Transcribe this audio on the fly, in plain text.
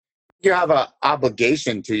You have an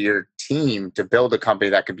obligation to your team to build a company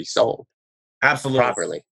that could be sold Absolutely.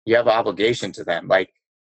 properly. You have an obligation to them. Like,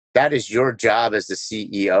 that is your job as the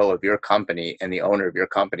CEO of your company and the owner of your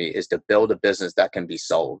company, is to build a business that can be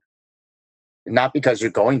sold. Not because you're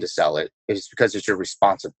going to sell it, it's because it's your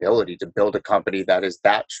responsibility to build a company that is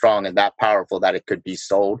that strong and that powerful that it could be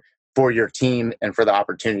sold for your team and for the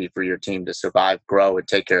opportunity for your team to survive, grow, and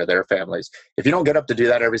take care of their families. If you don't get up to do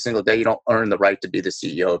that every single day, you don't earn the right to be the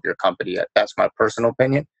CEO of your company. That's my personal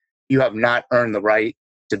opinion. You have not earned the right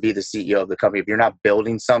to be the CEO of the company. If you're not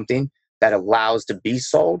building something that allows to be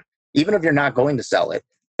sold, even if you're not going to sell it,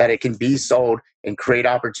 that it can be sold and create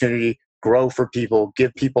opportunity, grow for people,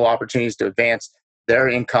 give people opportunities to advance their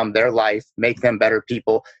income, their life, make them better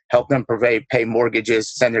people, help them pay mortgages,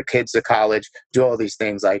 send their kids to college, do all these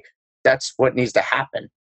things. Like, that's what needs to happen.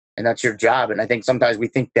 And that's your job. And I think sometimes we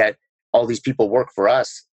think that all these people work for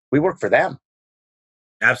us. We work for them.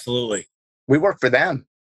 Absolutely. We work for them.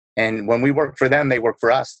 And when we work for them, they work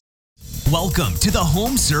for us. Welcome to the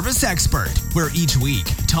Home Service Expert, where each week,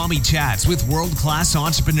 Tommy chats with world-class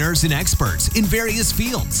entrepreneurs and experts in various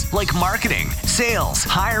fields like marketing, sales,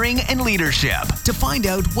 hiring, and leadership to find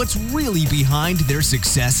out what's really behind their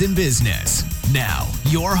success in business. Now,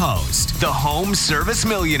 your host, the Home Service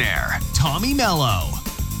Millionaire, Tommy Mello.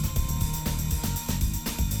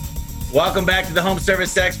 Welcome back to the Home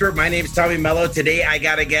Service Expert. My name is Tommy Mello. Today, I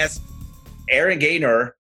got a guest, Aaron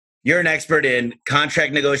Gaynor. You're an expert in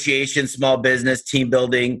contract negotiation, small business, team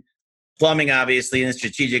building, plumbing, obviously, and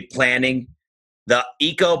strategic planning. The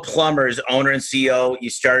Eco Plumbers owner and CEO,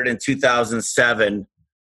 you started in 2007.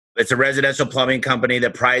 It's a residential plumbing company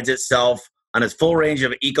that prides itself on its full range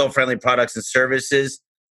of eco-friendly products and services.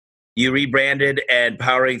 You rebranded and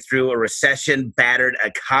powering through a recession-battered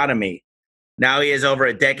economy. Now he has over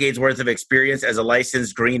a decade's worth of experience as a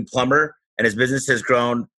licensed green plumber, and his business has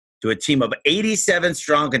grown to a team of 87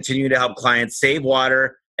 strong, continuing to help clients save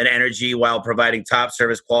water and energy while providing top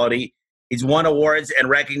service quality. He's won awards and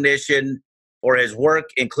recognition for his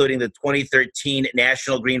work, including the 2013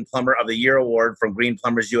 National Green Plumber of the Year award from Green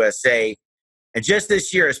Plumbers USA. And just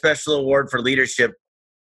this year, a special award for leadership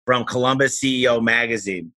from Columbus CEO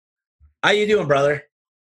magazine. How you doing, brother?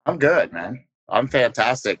 I'm good, man. I'm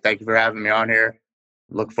fantastic. Thank you for having me on here.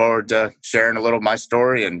 Look forward to sharing a little of my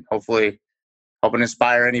story and hopefully helping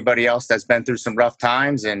inspire anybody else that's been through some rough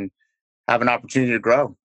times and have an opportunity to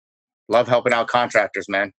grow. Love helping out contractors,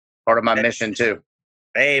 man. Part of my mission too.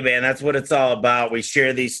 Hey, man, that's what it's all about. We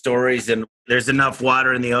share these stories and there's enough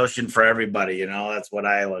water in the ocean for everybody. You know, that's what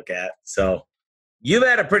I look at. So you've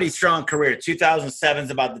had a pretty strong career. 2007 is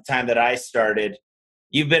about the time that I started.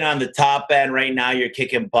 You've been on the top end. Right now you're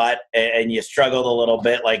kicking butt and you struggled a little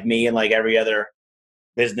bit like me and like every other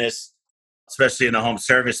business, especially in the home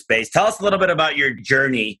service space. Tell us a little bit about your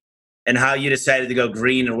journey and how you decided to go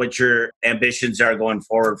green and what your ambitions are going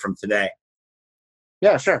forward from today.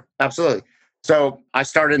 Yeah, sure. Absolutely. So I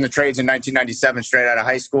started in the trades in 1997, straight out of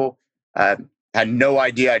high school. Had no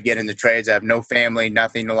idea I'd get in the trades. I have no family,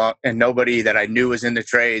 nothing along, and nobody that I knew was in the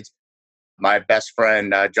trades. My best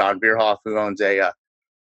friend, John Bierhoff, who owns a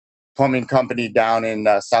plumbing company down in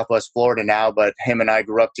Southwest Florida now, but him and I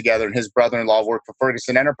grew up together, and his brother-in-law worked for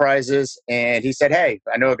Ferguson Enterprises. And he said, hey,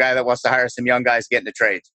 I know a guy that wants to hire some young guys to get in the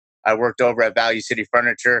trades. I worked over at Value City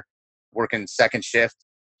Furniture, working second shift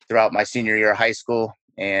throughout my senior year of high school.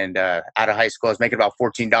 And out of high school, I was making about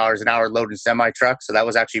 $14 an hour loading semi-trucks. So that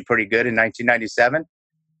was actually pretty good in 1997.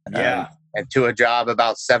 Yeah. And to a job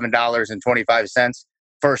about $7.25,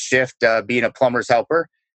 first shift being a plumber's helper.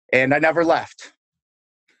 And I never left.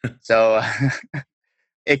 So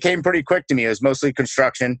it came pretty quick to me. It was mostly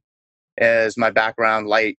construction as my background,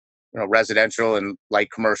 light, residential and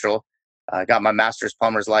light commercial. I got my master's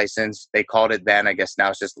plumber's license. They called it then. I guess now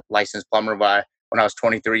it's just licensed plumber when I was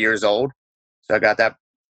 23 years old. So I got that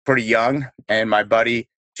pretty young. And my buddy,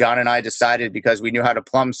 John, and I decided because we knew how to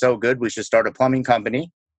plumb so good, we should start a plumbing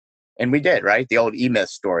company. And we did, right? The old E-Myth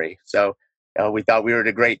story. So we thought we were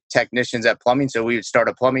the great technicians at plumbing. So we would start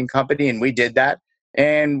a plumbing company, and we did that.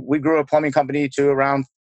 And we grew a plumbing company to around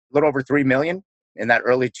a little over 3 million in that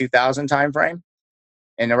early 2000 timeframe.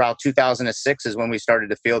 And around 2006 is when we started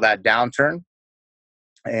to feel that downturn.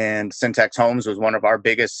 And Syntex Homes was one of our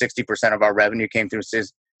biggest. 60% of our revenue came through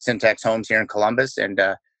Syntex Homes here in Columbus. And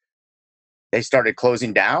they started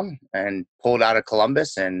closing down and pulled out of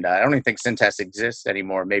Columbus. And I don't even think Syntex exists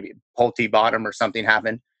anymore. Maybe Pulte bought them or something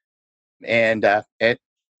happened. And it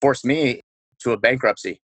forced me to a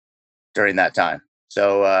bankruptcy during that time.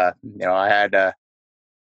 So, I had,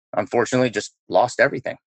 unfortunately, just lost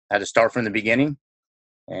everything. I had to start from the beginning.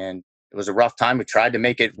 And it was a rough time. We tried to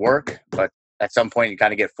make it work, but at some point you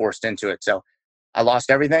kind of get forced into it. So I lost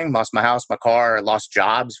everything, lost my house, my car, I lost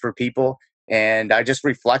jobs for people. And I just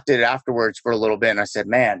reflected afterwards for a little bit. And I said,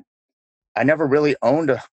 man, I never really owned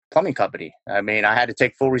a plumbing company. I mean, I had to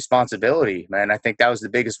take full responsibility, man. I think that was the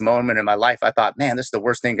biggest moment in my life. I thought, man, this is the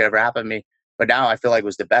worst thing that ever happened to me. But now I feel like it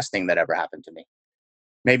was the best thing that ever happened to me.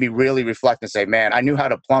 Made me really reflect and say, man, I knew how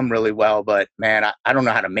to plumb really well, but man, I don't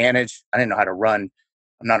know how to manage. I didn't know how to run.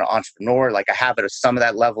 I'm not an entrepreneur. Like I have it some of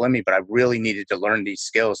that level in me, but I really needed to learn these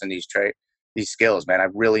skills and these skills, man. I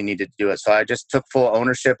really needed to do it. So I just took full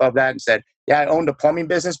ownership of that and said, yeah, I owned a plumbing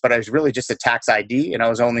business, but I was really just a tax ID, and I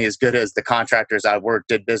was only as good as the contractors I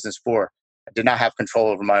did business for. I did not have control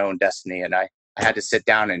over my own destiny, and I had to sit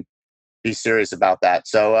down and be serious about that.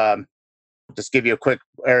 So just give you a quick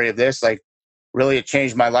area of this, like really it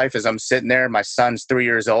changed my life as I'm sitting there. My son's 3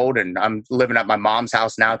 years old, and I'm living at my mom's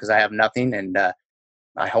house now because I have nothing, and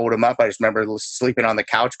I hold him up. I just remember sleeping on the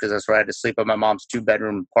couch because that's where I had to sleep in my mom's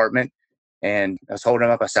 2-bedroom apartment. And I was holding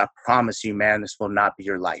him up. I said, I promise you, man, this will not be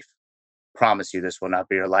your life. Promise you this will not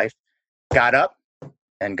be your life. Got up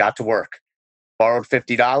and got to work. Borrowed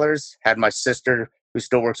 $50. Had my sister, who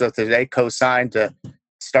still works with us today, co-signed to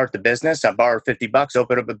start the business. I borrowed $50,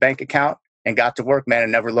 opened up a bank account, and got to work, man,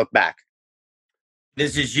 and never looked back.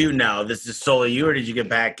 This is you now. This is solely you, or did you get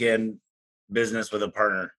back in business with a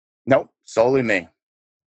partner? Nope, solely me.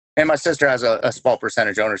 And my sister has a small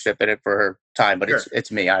percentage ownership in it for her time, but Sure.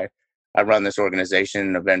 it's me. I run this organization,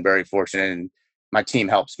 and I've been very fortunate, and my team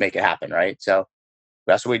helps make it happen, right? So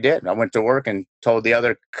that's what we did. I went to work and told the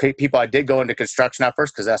other people I did go into construction at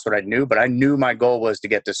first because that's what I knew, but I knew my goal was to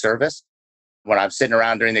get to service. When I'm sitting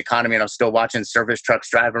around during the economy and I'm still watching service trucks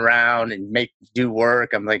drive around and do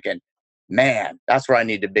work, I'm thinking, man, that's where I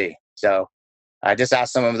need to be. So I just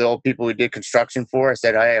asked some of the old people we did construction for. I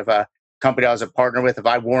said, I have a company I was a partner with. If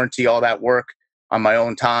I warranty all that work on my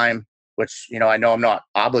own time, which, I know I'm not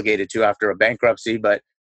obligated to after a bankruptcy, but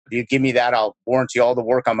if you give me that, I'll warranty all the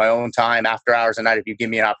work on my own time after hours a night. If you give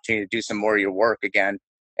me an opportunity to do some more of your work again.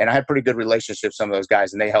 And I had pretty good relationships with some of those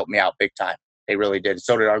guys, and they helped me out big time. They really did.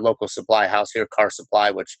 So did our local supply house here, Car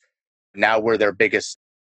Supply, which now we're their biggest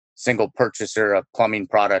single purchaser of plumbing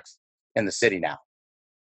products in the city now.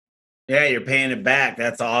 Yeah, you're paying it back.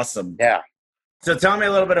 That's awesome. Yeah. So tell me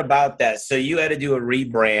a little bit about that. So you had to do a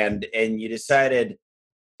rebrand and you decided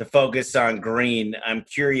to focus on green. I'm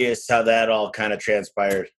curious how that all kind of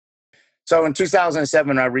transpired. So in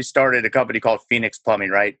 2007, I restarted a company called Phoenix Plumbing,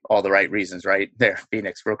 right? All the right reasons, right? There,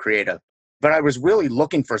 Phoenix, real creative. But I was really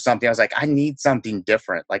looking for something. I was like, I need something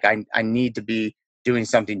different. Like I need to be doing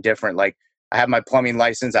something different. Like I have my plumbing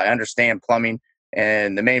license. I understand plumbing.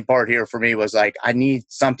 And the main part here for me was like, I need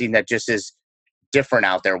something that just is different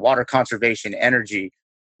out there. Water conservation, energy,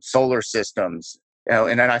 solar systems.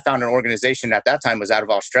 And then I found an organization at that time was out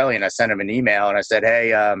of Australia, and I sent them an email and I said,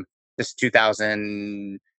 hey, this is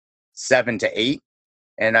 2007 to 8.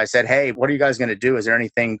 And I said, hey, what are you guys going to do? Is there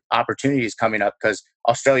anything, opportunities coming up? Because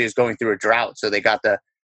Australia is going through a drought. So they got the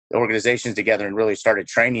organizations together and really started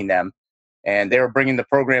training them. And they were bringing the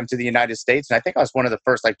program to the United States. And I think I was one of the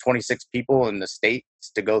first 26 people in the States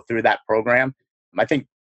to go through that program. I think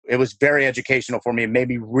it was very educational for me. It made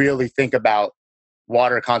me really think about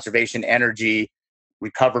water conservation, energy,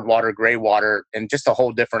 recovered water, gray water, and just a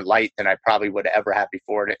whole different light than I probably would ever have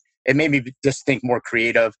before. It made me just think more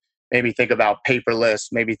creative, made me think about paperless,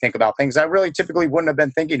 maybe think about things I really typically wouldn't have been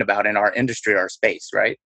thinking about in our industry, our space,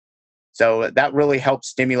 right? So that really helped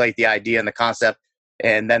stimulate the idea and the concept.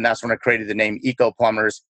 And then that's when I created the name Eco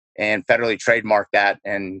Plumbers and federally trademarked that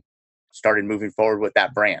and started moving forward with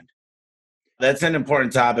that brand. That's an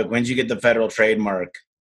important topic. When did you get the federal trademark?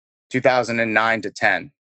 2009 to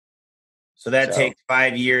 10. So that takes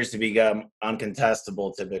 5 years to become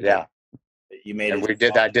uncontestable typically. Yeah. You made and it. we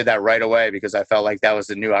did that. I did that right away because I felt like that was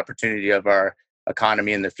the new opportunity of our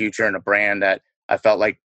economy in the future and a brand that I felt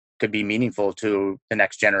like could be meaningful to the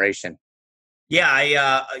next generation.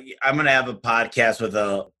 Yeah, I'm going to have a podcast with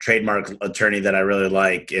a trademark attorney that I really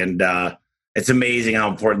like. And it's amazing how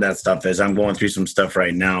important that stuff is. I'm going through some stuff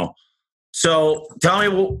right now. So tell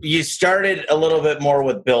me, you started a little bit more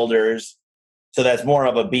with builders. So that's more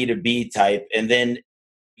of a B2B type. And then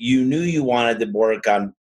you knew you wanted to work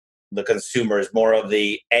on the consumers, more of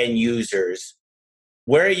the end users.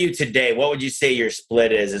 Where are you today? What would you say your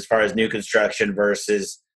split is as far as new construction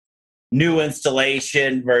versus new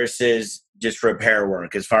installation versus just repair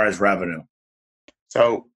work as far as revenue?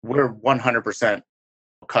 So we're 100%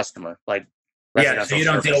 customer, like yeah. So you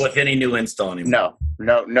don't deal with any new install anymore.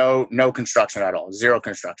 No construction at all. Zero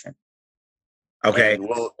construction. Okay.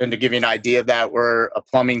 And to give you an idea of that, we're a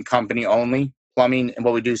plumbing company only. Plumbing, and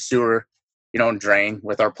what we do, sewer, and drain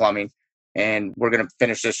with our plumbing. And we're going to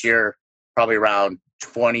finish this year probably around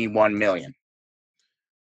 21 million.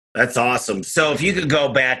 That's awesome. So if you could go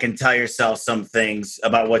back and tell yourself some things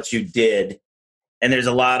about what you did, and there's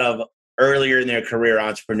a lot of earlier in their career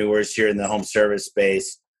entrepreneurs here in the home service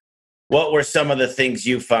space, what were some of the things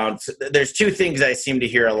you found? There's two things I seem to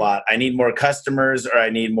hear a lot. I need more customers or I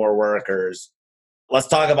need more workers. Let's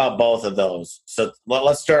talk about both of those. So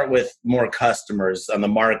let's start with more customers on the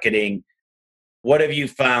marketing. What have you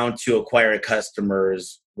found to acquire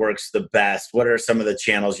customers works the best? What are some of the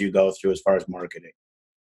channels you go through as far as marketing?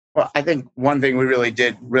 Well, I think one thing we really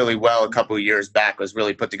did really well a couple of years back was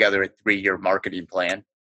really put together a 3-year marketing plan.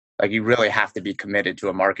 Like you really have to be committed to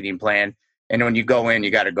a marketing plan. And when you go in,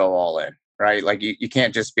 you got to go all in, right? Like you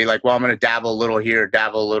can't just be like, well, I'm going to dabble a little here,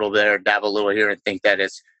 dabble a little there, dabble a little here and think that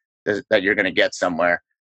that you're going to get somewhere.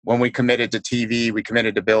 When we committed to TV, we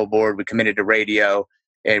committed to billboard, we committed to radio,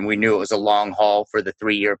 and we knew it was a long haul for the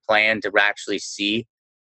 3-year plan to actually see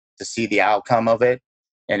the outcome of it.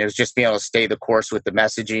 And it was just being able to stay the course with the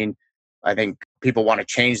messaging. I think people want to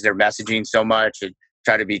change their messaging so much and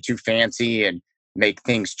try to be too fancy and make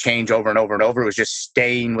things change over and over and over. It was just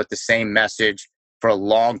staying with the same message for a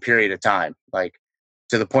long period of time, like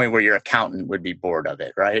to the point where your accountant would be bored of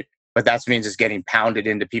it, right? But that means it's getting pounded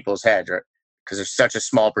into people's heads, right? Because there's such a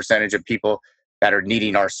small percentage of people that are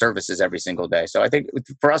needing our services every single day. So I think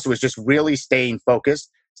for us, it was just really staying focused,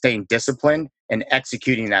 staying disciplined, and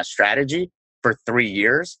executing that strategy for 3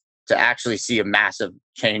 years to actually see a massive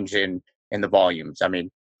change in the volumes. I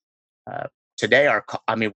mean, today,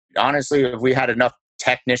 honestly, if we had enough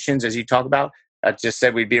technicians, as you talk about, I just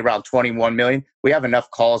said we'd be around 21 million. We have enough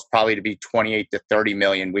calls probably to be 28 to 30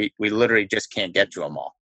 million. We literally just can't get to them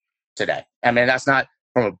all today. I mean, that's not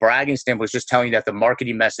from a bragging standpoint, it's just telling you that the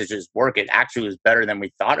marketing messages work. It actually was better than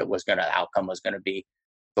we thought outcome was going to be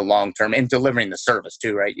the long term, and delivering the service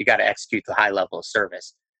too, right? You got to execute the high level of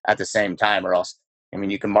service at the same time, or else, I mean,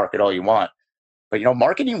 you can market all you want, but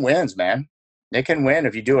marketing wins, man. It can win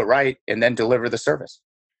if you do it right and then deliver the service.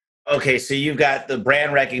 Okay, so you've got the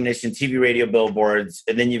brand recognition, TV, radio, billboards,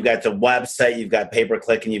 and then you've got the website, you've got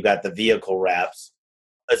pay-per-click, and you've got the vehicle wraps.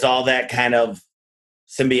 Is all that kind of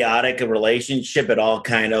symbiotic a relationship? It all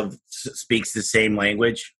kind of speaks the same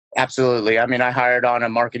language? Absolutely. I mean, I hired on a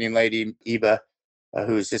marketing lady, Eva,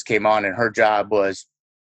 who just came on, and her job was,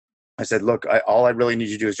 I said, look, all I really need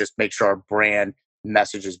you to do is just make sure our brand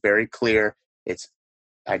message is very clear. It's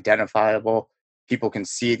identifiable. People can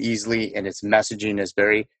see it easily, and its messaging is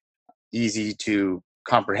very easy to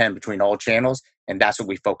comprehend between all channels. And that's what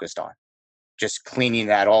we focused on. Just cleaning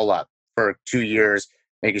that all up for 2 years,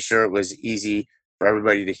 making sure it was easy for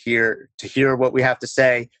everybody to hear what we have to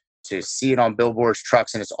say, to see it on billboards,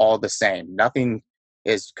 trucks, and it's all the same. Nothing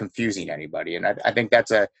is confusing anybody. And I think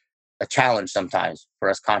that's a challenge sometimes for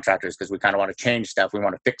us contractors, because we kind of want to change stuff. We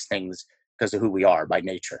want to fix things because of who we are by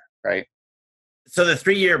nature, right? So the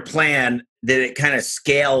 3-year plan, did it kind of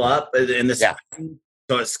scale up in the Yeah.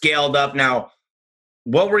 So it scaled up. Now,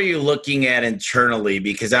 what were you looking at internally?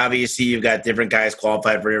 Because obviously you've got different guys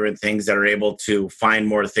qualified for different things that are able to find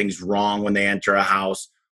more things wrong when they enter a house.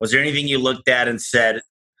 Was there anything you looked at and said,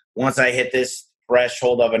 once I hit this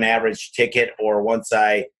threshold of an average ticket, or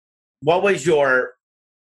what was your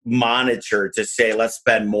monitor to say, let's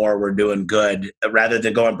spend more, we're doing good, rather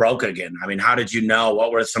than going broke again? I mean, how did you know?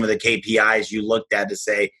 What were some of the KPIs you looked at to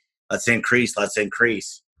say, let's increase?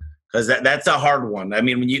 Because that's a hard one. I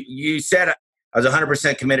mean, when you said I was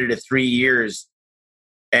 100% committed to 3 years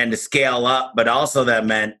and to scale up, but also that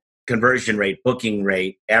meant conversion rate, booking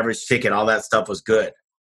rate, average ticket, all that stuff was good.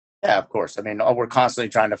 Yeah, of course. I mean, we're constantly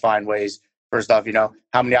trying to find ways. First off,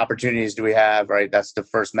 how many opportunities do we have, right? That's the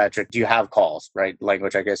first metric. Do you have calls, right?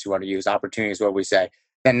 Language, I guess you want to use. Opportunity is what we say.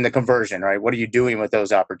 Then the conversion, right? What are you doing with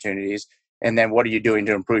those opportunities? And then what are you doing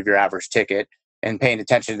to improve your average ticket? And paying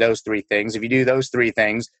attention to those 3 things. If you do those 3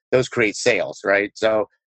 things, those create sales, right? So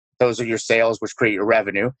those are your sales, which create your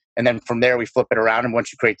revenue. And then from there, we flip it around. And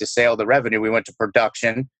once you create the sale, the revenue, we went to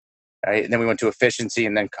production, right? And then we went to efficiency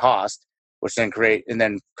and then cost, which then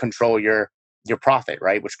control your profit,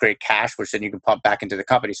 right? Which create cash, which then you can pump back into the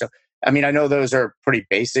company. So, I mean, I know those are pretty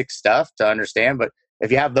basic stuff to understand, but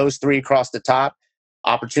if you have those 3 across the top,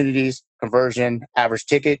 opportunities, conversion, average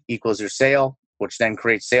ticket equals your sale, which then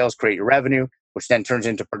creates sales, create your revenue, which then turns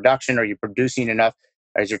into production. Are you producing enough?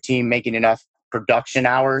 Is your team making enough production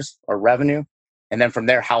hours or revenue? And then from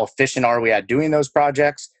there, how efficient are we at doing those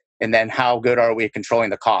projects? And then how good are we at controlling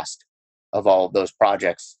the cost of all of those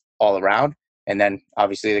projects all around? And then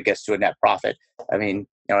obviously it gets to a net profit. I mean,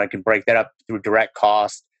 I can break that up through direct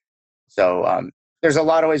cost. So there's a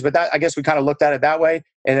lot of ways, but that I guess we kind of looked at it that way,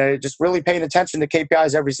 and just really paying attention to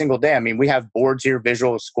KPIs every single day. I mean, we have boards here,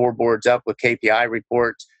 visual scoreboards up with KPI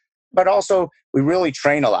reports, but also we really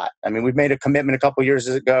train a lot. I mean, we've made a commitment a couple of years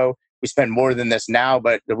ago. We spend more than this now,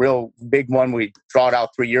 but the real big one we brought out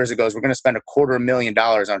 3 years ago is we're going to spend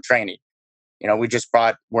 $250,000 on training.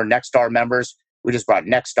 We're Nexstar members. We just brought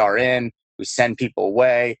Nexstar in. We send people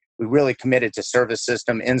away. We really committed to service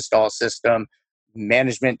system, install system,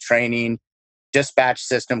 management training, dispatch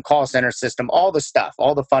system, call center system, all the stuff,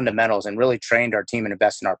 all the fundamentals, and really trained our team and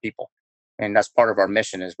invest in our people. And that's part of our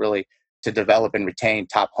mission, is really to develop and retain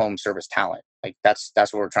top home service talent. Like that's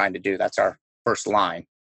what we're trying to do. That's our first line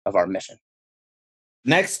of our mission.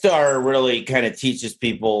 Nexstar really kind of teaches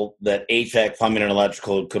people that HVAC, plumbing, and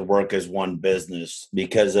electrical could work as one business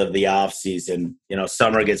because of the off season.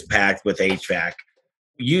 Summer gets packed with HVAC.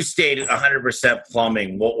 You stated 100%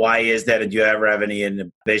 plumbing. Why is that? And do you ever have any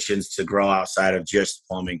ambitions to grow outside of just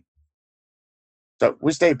plumbing? So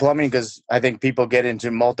we stay plumbing because I think people get into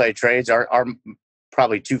multi-trades are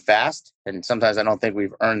probably too fast. And sometimes I don't think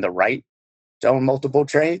we've earned the right to own multiple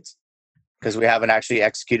trades because we haven't actually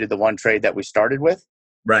executed the one trade that we started with.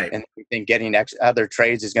 Right. And we think getting other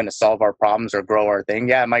trades is going to solve our problems or grow our thing.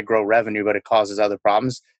 Yeah, it might grow revenue, but it causes other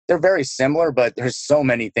problems. They're very similar, but there's so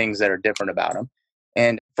many things that are different about them.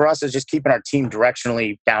 And for us, it's just keeping our team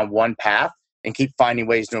directionally down one path and keep finding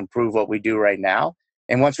ways to improve what we do right now.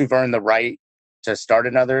 And once we've earned the right to start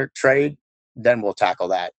another trade, then we'll tackle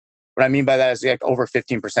that. What I mean by that is like over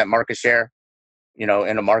 15% market share, in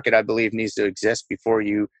a market, I believe needs to exist before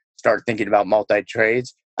you start thinking about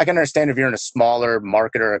multi-trades. I can understand if you're in a smaller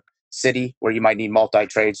market or a city where you might need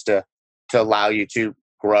multi-trades to allow you to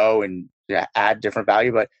grow and add different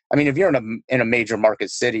value. But I mean, if you're in a major market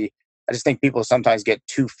city, I just think people sometimes get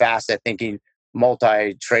too fast at thinking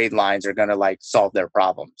multi-trade lines are going to solve their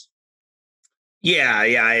problems. Yeah,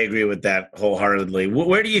 I agree with that wholeheartedly.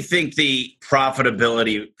 Where do you think the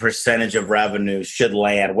profitability percentage of revenue should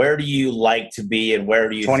land? Where do you like to be, and where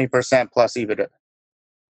do you 20% plus EBITDA?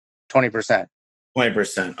 20%.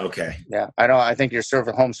 20%. Okay. Yeah, I think your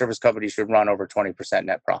home service company should run over 20%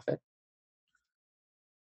 net profit.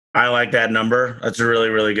 I like that number. That's a really,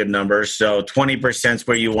 really good number. So 20% is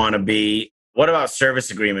where you want to be. What about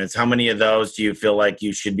service agreements? How many of those do you feel like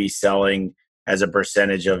you should be selling as a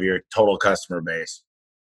percentage of your total customer base?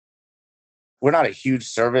 We're not a huge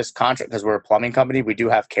service contract because we're a plumbing company. We do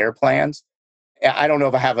have care plans. I don't know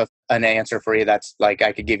if I have an answer for you that's I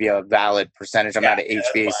could give you a valid percentage. I'm not an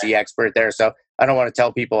HVAC expert there, so I don't want to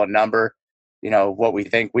tell people a number. What we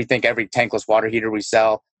think. We think every tankless water heater we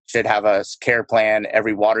sell should have a care plan.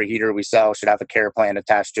 Every water heater we sell should have a care plan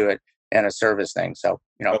attached to it and a service thing. So,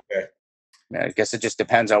 okay. I guess it just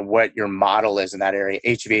depends on what your model is in that area.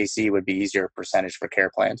 HVAC would be easier percentage for care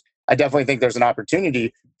plans. I definitely think there's an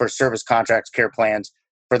opportunity for service contracts, care plans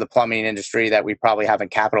for the plumbing industry that we probably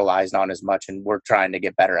haven't capitalized on as much. And we're trying to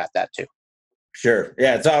get better at that too. Sure.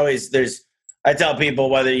 Yeah. It's always, I tell people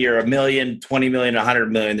whether you're $1 million, 20 million,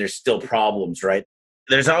 100 million, there's still problems, right?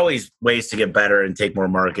 There's always ways to get better and take more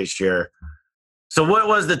market share. So what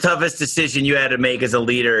was the toughest decision you had to make as a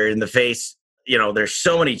leader in the face? There's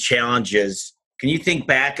so many challenges. Can you think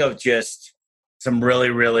back of just some really,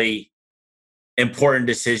 really important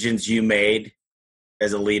decisions you made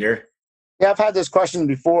as a leader? Yeah, I've had this question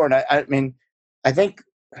before. And I mean, I think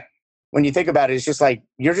when you think about it, it's just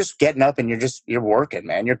you're just getting up and you're working,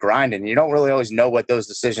 man. You're grinding. You don't really always know what those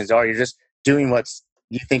decisions are. You're just doing what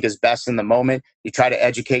you think is best in the moment. You try to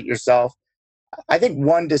educate yourself. I think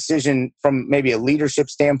one decision from maybe a leadership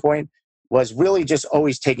standpoint was really just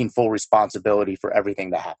always taking full responsibility for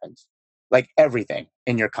everything that happens. Everything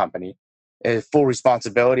in your company. Full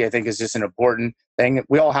responsibility, I think, is just an important thing.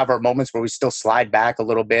 We all have our moments where we still slide back a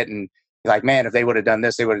little bit and man, if they would have done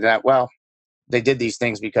this, they would have done that. Well, they did these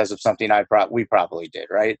things because of something we probably did,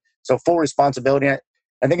 right? So full responsibility.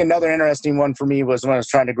 I think another interesting one for me was when I was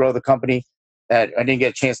trying to grow the company that I didn't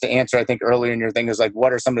get a chance to answer, I think earlier in your thing is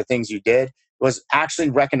what are some of the things you did? Was actually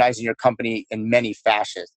recognizing your company in many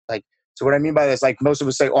fashions. So what I mean by this, most of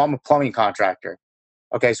us say, oh, I'm a plumbing contractor.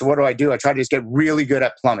 Okay, so what do? I try to just get really good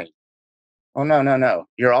at plumbing. Oh, no.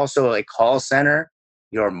 You're also a call center.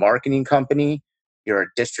 You're a marketing company. You're a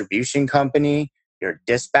distribution company. You're a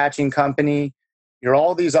dispatching company. You're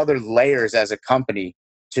all these other layers as a company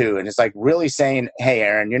too. And it's really saying, hey,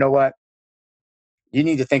 Aaron, you know what? You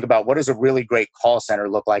need to think about what does a really great call center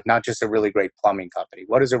look like, not just a really great plumbing company.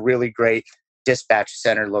 What does a really great dispatch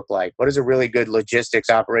center look like? What does a really good logistics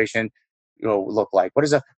operation look like? What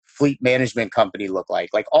does a fleet management company look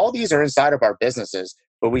like? All these are inside of our businesses,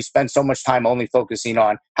 but we spend so much time only focusing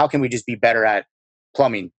on how can we just be better at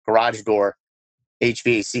plumbing, garage door,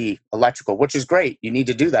 HVAC, electrical, which is great. You need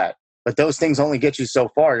to do that. But those things only get you so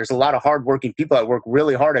far. There's a lot of hardworking people that work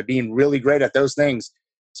really hard at being really great at those things,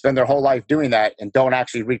 spend their whole life doing that, and don't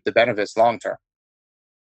actually reap the benefits long term.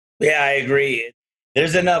 Yeah, I agree.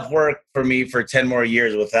 There's enough work for me for 10 more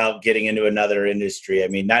years without getting into another industry. I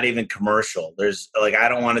mean, not even commercial. There's like, I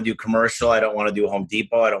don't want to do commercial. I don't want to do Home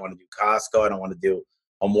Depot. I don't want to do Costco. I don't want to do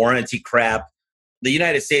home warranty crap. The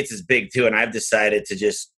United States is big too, and I've decided to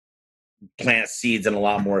just plant seeds in a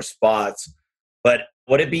lot more spots. But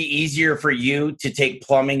would it be easier for you to take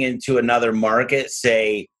plumbing into another market,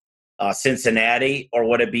 say Cincinnati, or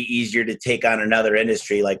would it be easier to take on another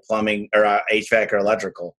industry like plumbing or HVAC or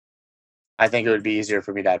electrical? I think it would be easier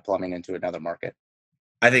for me to add plumbing into another market.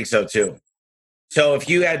 I think so too. So if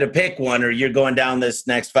you had to pick one, or you're going down this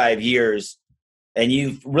next 5 years and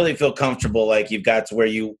you really feel comfortable, like you've got to where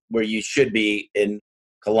you should be in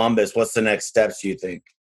Columbus, what's the next steps you think?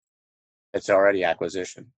 It's already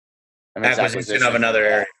acquisition. I mean, Acquisition of another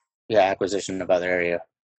area. Yeah, acquisition of other area.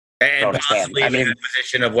 And possibly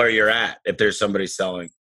acquisition of where you're at, if there's somebody selling.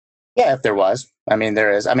 Yeah, if there was. I mean,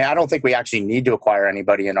 there is. I mean, I don't think we actually need to acquire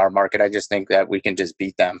anybody in our market. I just think that we can just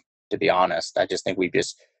beat them, to be honest. I just think we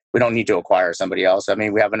don't need to acquire somebody else. I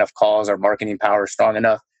mean, we have enough calls. Our marketing power is strong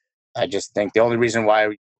enough. I just think the only reason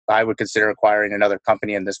why I would consider acquiring another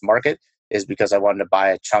company in this market is because I wanted to buy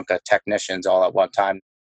a chunk of technicians all at one time,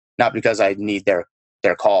 not because I need their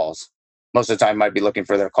calls. Most of the time I might be looking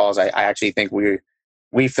for their calls. I actually think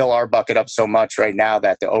we fill our bucket up so much right now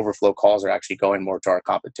that the overflow calls are actually going more to our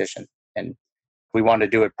competition. And if we want to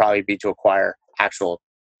do it, probably be to acquire actual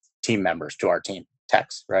team members to our team,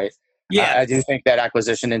 techs, right? Yeah. I do think that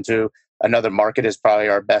acquisition into another market is probably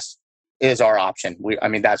our option.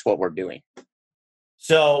 That's what we're doing.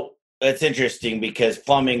 So it's interesting because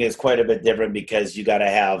plumbing is quite a bit different because you got to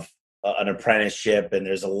have an apprenticeship, and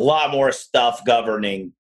there's a lot more stuff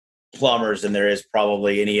governing plumbers than there is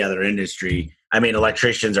probably any other industry. I mean,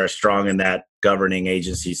 electricians are strong in that governing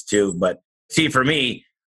agencies too. But see, for me,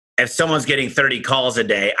 if someone's getting 30 calls a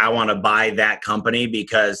day, I want to buy that company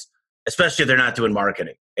because, especially if they're not doing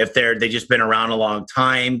marketing, if they just been around a long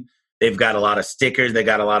time, they've got a lot of stickers, they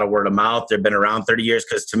got a lot of word of mouth, they've been around 30 years.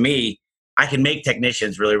 Because to me, I can make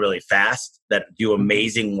technicians really, really fast that do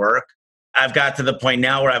amazing work. I've got to the point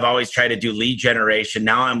now where I've always tried to do lead generation.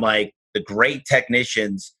 Now I'm like, the great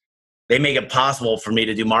technicians, they make it possible for me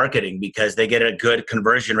to do marketing because they get a good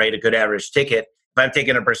conversion rate, a good average ticket. If I'm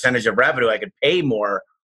taking a percentage of revenue, I could pay more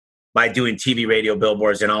by doing TV, radio,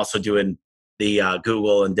 billboards, and also doing the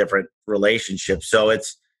Google and different relationships. So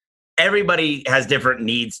everybody has different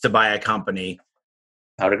needs to buy a company.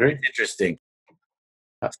 I would agree. It's interesting.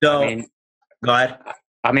 So, go ahead.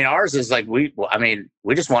 I mean, ours is like, we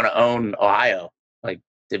just want to own Ohio, like,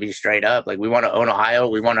 to be straight up. Like, we want to own Ohio.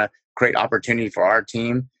 We want to create opportunity for our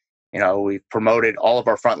team. You know, we've promoted all of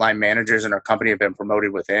our frontline managers in our company have been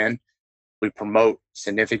promoted within. We promote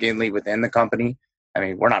significantly within the company. I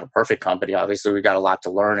mean, we're not a perfect company. Obviously, we got a lot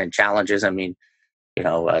to learn and challenges. I mean, you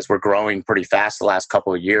know, as we're growing pretty fast the last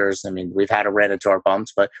couple of years, I mean, we've had to run into our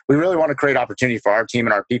bumps, but we really want to create opportunity for our team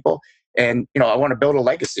and our people. And, you know, I want to build a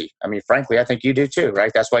legacy. I mean, frankly, I think you do too,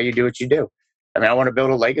 right? That's why you do what you do. I mean, I want to build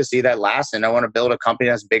a legacy that lasts, and I want to build a company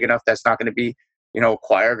that's big enough that's not going to be, you know,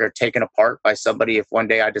 acquired or taken apart by somebody. If one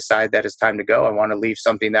day I decide that it's time to go, I want to leave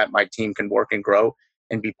something that my team can work and grow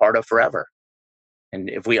and be part of forever. And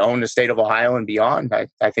if we own the state of Ohio and beyond,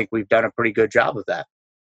 I think we've done a pretty good job of that.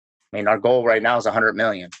 I mean, our goal right now is 100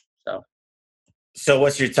 million. So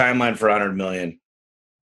what's your timeline for 100 million?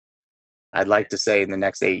 I'd like to say in the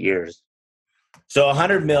next 8 years. So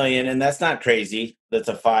 100 million, and that's not crazy. That's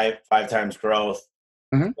a five times growth.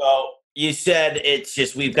 Mm-hmm. So you said it's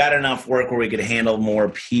just we've got enough work where we could handle more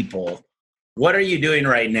people. What are you doing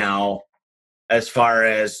right now as far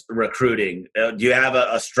as recruiting? Do you have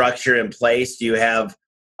a structure in place? Do you have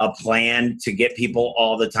a plan to get people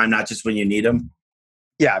all the time, not just when you need them?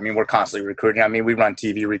 Yeah, I mean, we're constantly recruiting. I mean, we run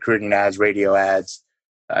TV recruiting ads, radio ads.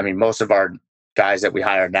 I mean, most of our guys that we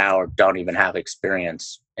hire now don't even have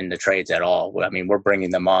experience in the trades at all. I mean, we're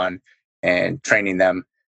bringing them on and training them,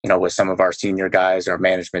 you know, with some of our senior guys, our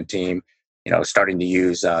management team, you know, starting to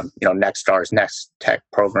use, Nextstar's Next Tech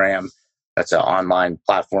program. That's an online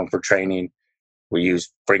platform for training. We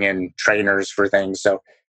bring in trainers for things. So,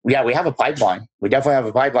 yeah, we have a pipeline. We definitely have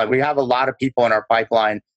a pipeline. We have a lot of people in our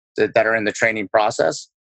pipeline that are in the training process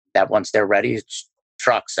that once they're ready, it's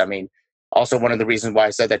trucks. I mean, also one of the reasons why I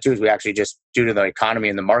said that too is we actually just, due to the economy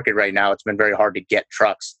in the market right now, it's been very hard to get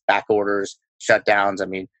trucks, back orders, shutdowns. I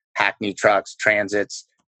mean, Hackney trucks, transits.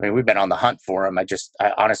 I mean, we've been on the hunt for them.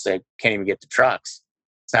 I honestly can't even get the trucks.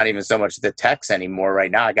 It's not even so much the techs anymore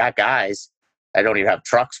right now. I got guys, I don't even have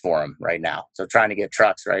trucks for them right now. So trying to get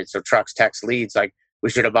trucks, right? So trucks text leads like we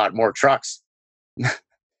should have bought more trucks and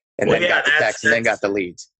then got the text and then got the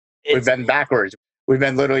leads. We've been backwards. We've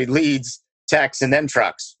been literally leads, texts, and then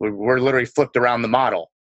trucks. We're literally flipped around the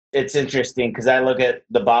model. It's interesting because I look at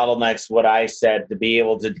the bottlenecks, what I said, to be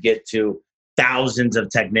able to get to thousands of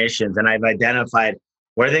technicians. And I've identified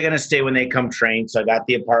where they're going to stay when they come train. So I got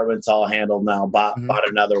the apartments all handled now, bought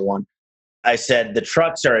another one. I said the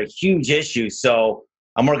trucks are a huge issue. So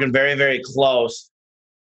I'm working very, very close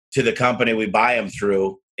to the company we buy them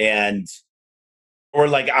through. And we're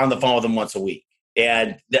like on the phone with them once a week.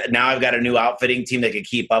 And now I've got a new outfitting team that can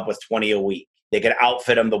keep up with 20 a week. They can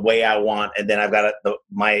outfit them the way I want. And then I've got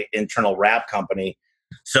my internal wrap company.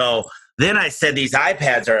 So then I said these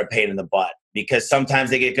iPads are a pain in the butt because sometimes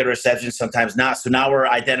they get good reception, sometimes not. So now we're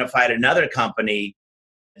identified another company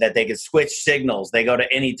that they can switch signals. They go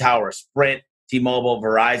to any tower, Sprint, T-Mobile,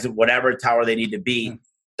 Verizon, whatever tower they need to be.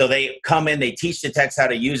 So they come in, they teach the techs how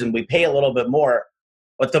to use them. We pay a little bit more.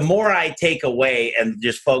 But the more I take away and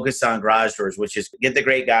just focus on garage doors, which is get the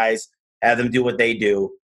great guys, have them do what they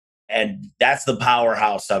do. And that's the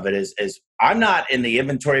powerhouse of it is I'm not in the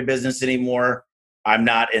inventory business anymore. I'm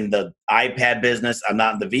not in the iPad business. I'm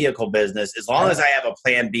not in the vehicle business. As long as I have a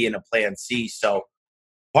plan B and a plan C. So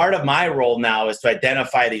part of my role now is to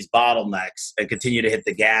identify these bottlenecks and continue to hit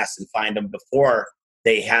the gas and find them before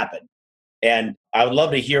they happen. And I would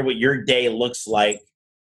love to hear what your day looks like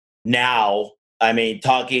now. I mean,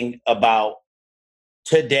 talking about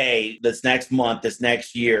today, this next month, this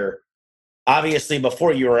next year. Obviously,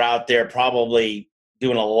 before you were out there probably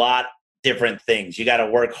doing a lot different things. You got to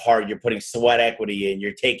work hard. You're putting sweat equity in.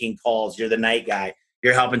 You're taking calls. You're the night guy.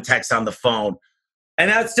 You're helping techs on the phone. And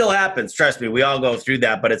that still happens. Trust me, we all go through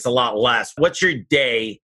that, but it's a lot less. What's your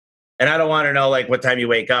day? And I don't want to know like what time you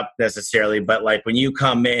wake up necessarily, but like when you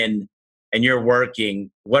come in and you're working,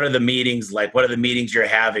 what are the meetings like? What are the meetings you're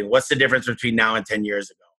having? What's the difference between now and 10 years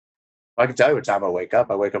ago? I can tell you what time I wake up.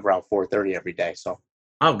 I wake up around 4:30 every day. So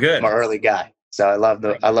oh, good. I'm an early guy. So I love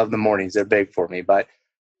the mornings. They're big for me. But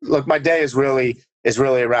look, my day is really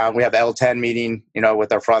around. We have L10 meeting,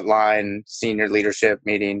 with our frontline senior leadership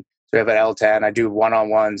meeting. So we have an L10. I do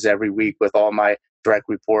one-on-ones every week with all my direct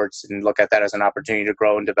reports and look at that as an opportunity to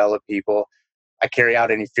grow and develop people. I carry out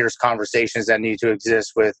any fierce conversations that need to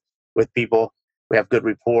exist with people. We have good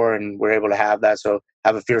rapport and we're able to have that. So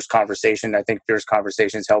have a fierce conversation. I think fierce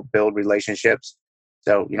conversations help build relationships.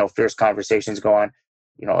 So, fierce conversations go on.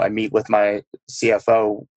 I meet with my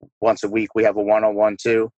CFO once a week. We have a one-on-one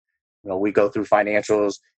too. We go through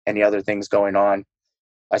financials, any other things going on.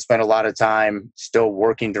 I spend a lot of time still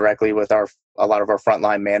working directly with a lot of our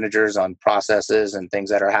frontline managers on processes and things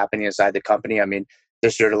that are happening inside the company. I mean,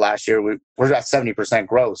 this year to last year, we're at 70%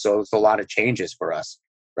 growth. So it's a lot of changes for us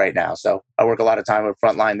right now. So I work a lot of time with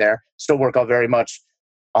frontline there. Still work out very much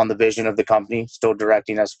on the vision of the company, still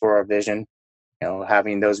directing us for our vision,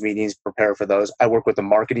 having those meetings, prepare for those. I work with the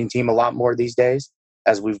marketing team a lot more these days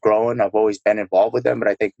as we've grown. I've always been involved with them, but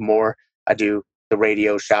I think more I do the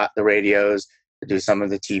radios, I do some of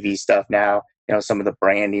the TV stuff now, some of the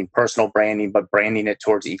branding, personal branding, but branding it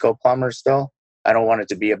towards Eco Plumbers still. I don't want it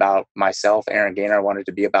to be about myself, Aaron Gaynor. I want it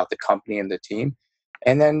to be about the company and the team.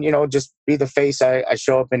 And then, just be the face. I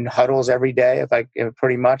show up in huddles every day. If I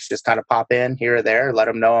pretty much just kind of pop in here or there, let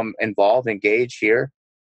them know I'm involved, engaged here.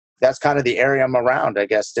 That's kind of the area I'm around, I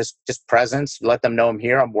guess. Just presence, let them know I'm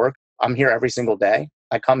here. I'm here every single day.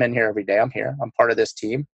 I come in here every day. I'm here. I'm part of this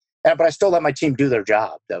team. But I still let my team do their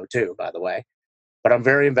job, though, too, by the way. But I'm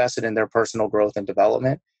very invested in their personal growth and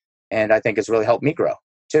development. And I think it's really helped me grow,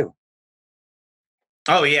 too.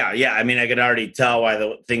 Oh, yeah. Yeah. I mean, I can already tell why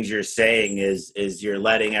the things you're saying is you're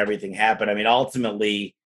letting everything happen. I mean,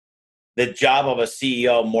 ultimately, the job of a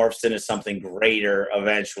CEO morphs into something greater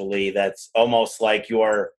eventually. That's almost like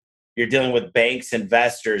you're dealing with banks,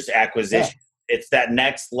 investors, acquisition. Yeah. It's that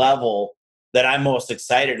next level that I'm most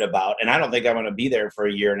excited about. And I don't think I'm going to be there for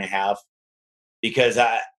a year and a half because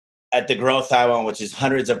at the growth I want, which is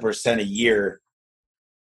hundreds of % a year,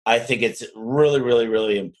 I think it's really, really,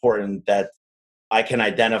 really important that I can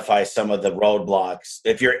identify some of the roadblocks.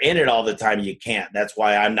 If you're in it all the time, you can't. That's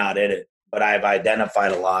why I'm not in it. But I've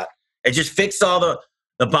identified a lot. And just fix all the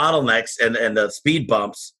bottlenecks and the speed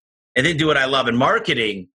bumps and then do what I love. And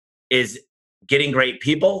marketing is getting great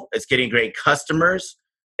people. It's getting great customers.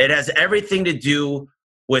 It has everything to do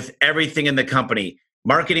with everything in the company.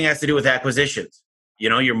 Marketing has to do with acquisitions.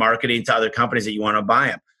 You're marketing to other companies that you want to buy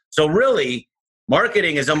them. So really,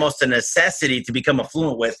 marketing is almost a necessity to become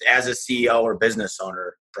affluent with as a CEO or business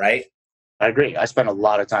owner, right? I agree. I spent a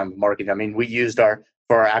lot of time with marketing. I mean,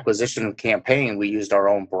 for our acquisition campaign, we used our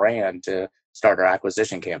own brand to start our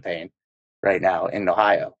acquisition campaign right now in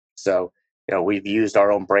Ohio. So, we've used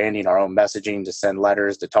our own branding, our own messaging to send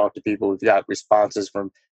letters, to talk to people. We've got responses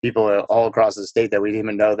from people all across the state that we didn't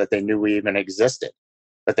even know that they knew we even existed,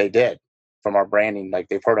 but they did from our branding. Like,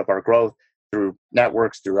 they've heard of our growth through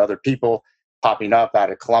networks, through other people popping up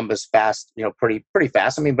out of Columbus fast, pretty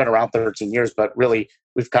fast. I mean, been around 13 years, but really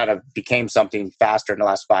we've kind of became something faster in the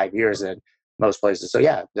last 5 years than most places. So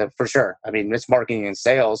yeah, for sure. I mean, it's marketing and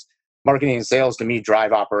sales. Marketing and sales to me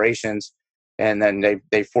drive operations, and then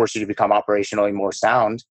they force you to become operationally more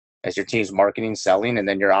sound as your team's marketing, selling, and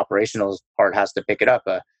then your operational part has to pick it up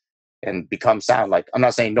and become sound. Like, I'm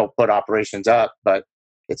not saying don't put operations up, but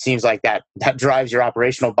it seems like that drives your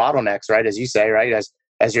operational bottlenecks, right? As you say, right?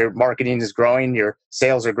 As your marketing is growing, your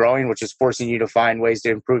sales are growing, which is forcing you to find ways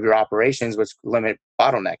to improve your operations, which limit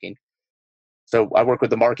bottlenecking. So I work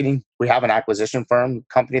with the marketing. We have an acquisition firm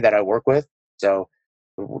company that I work with. So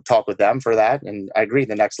we'll talk with them for that. And I agree,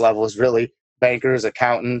 the next level is really bankers,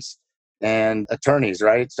 accountants, and attorneys,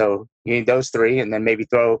 right? So you need those three, and then maybe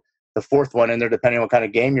throw the fourth one in there, depending on what kind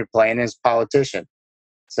of game you're playing, is politician.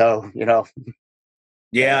 So,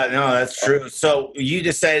 Yeah, no, that's true. So you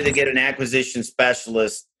decided to get an acquisition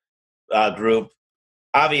specialist group.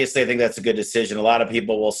 Obviously, I think that's a good decision. A lot of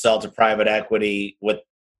people will sell to private equity with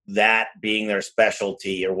that being their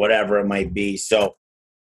specialty or whatever it might be. So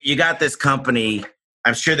you got this company.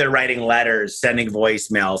 I'm sure they're writing letters, sending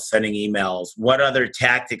voicemails, sending emails. What other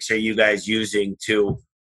tactics are you guys using to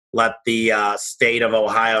let the state of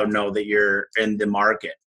Ohio know that you're in the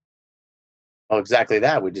market? Oh, exactly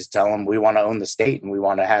that. We just tell them we want to own the state and we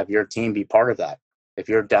want to have your team be part of that. If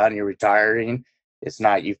you're done, you're retiring, it's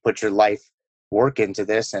not, you've put your life work into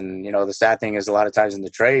this. And, the sad thing is, a lot of times in the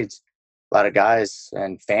trades, a lot of guys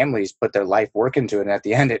and families put their life work into it. And at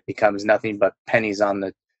the end, it becomes nothing but pennies on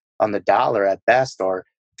the dollar at best, or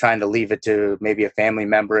trying to leave it to maybe a family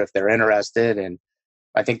member if they're interested. And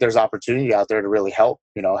I think there's opportunity out there to really help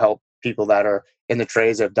people that are in the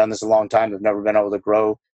trades that have done this a long time, have never been able to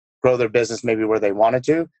grow their business maybe where they wanted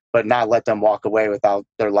to, but not let them walk away without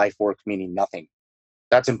their life work meaning nothing.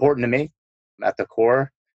 That's important to me at the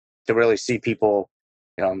core, to really see people,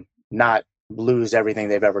 not lose everything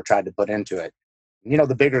they've ever tried to put into it.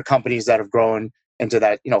 The bigger companies that have grown into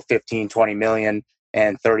that, 15, 20 million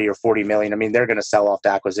and 30 or 40 million, I mean, they're going to sell off to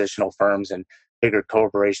acquisitional firms and bigger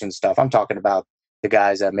corporation stuff. I'm talking about the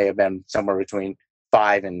guys that may have been somewhere between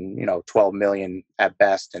 5 and 12 million at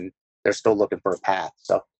best, and they're still looking for a path.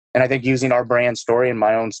 So, and I think using our brand story and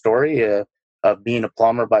my own story of being a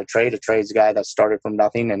plumber by trade, a trades guy that started from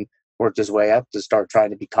nothing and worked his way up to start trying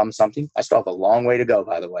to become something. I still have a long way to go,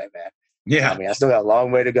 by the way, man. Yeah. I mean, I still got a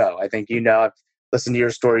long way to go. I think, I've listened to your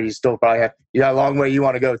story. You still probably you got a long way you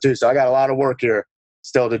want to go too. So I got a lot of work here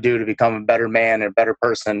still to do to become a better man and a better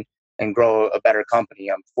person and grow a better company.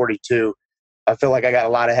 I'm 42. I feel like I got a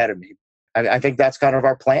lot ahead of me. I think that's kind of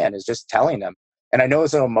our plan, is just telling them. And I know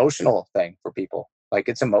it's an emotional thing for people. Like,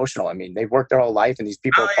 it's emotional. I mean, they've worked their whole life and these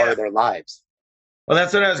people are part of their lives. Well,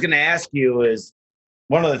 that's what I was going to ask you. Is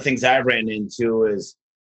one of the things I've ran into is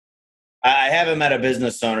I haven't met a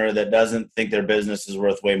business owner that doesn't think their business is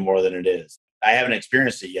worth way more than it is. I haven't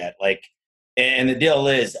experienced it yet. And the deal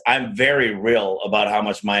is, I'm very real about how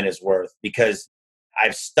much mine is worth because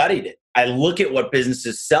I've studied it. I look at what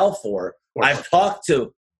businesses sell for. I've talked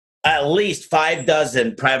to at least 5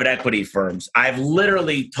 dozen private equity firms. I've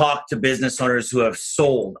literally talked to business owners who have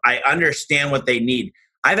sold. I understand what they need.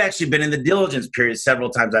 I've actually been in the diligence period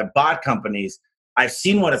several times. I've bought companies. I've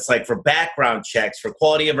seen what it's like for background checks, for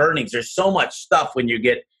quality of earnings. There's so much stuff when you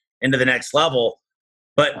get into the next level.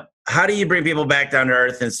 But how do you bring people back down to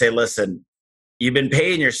earth and say, listen, you've been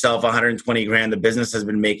paying yourself 120 grand. The business has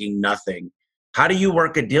been making nothing. How do you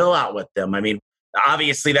work a deal out with them? I mean,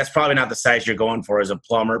 obviously that's probably not the size you're going for as a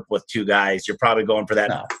plumber with 2 guys. You're probably going for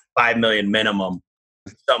that 5 million minimum,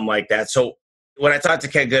 something like that. So when I talked to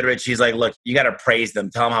Ken Goodrich, he's like, look, you got to praise them.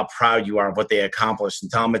 Tell them how proud you are of what they accomplished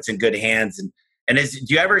and tell them it's in good hands. And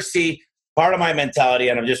do you ever see part of my mentality,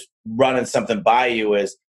 and I'm just running something by you,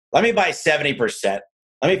 is let me buy 70%.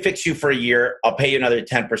 Let me fix you for a year. I'll pay you another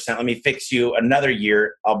 10%. Let me fix you another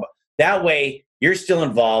year. That way you're still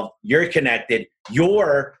involved. You're connected.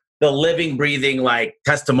 You're the living, breathing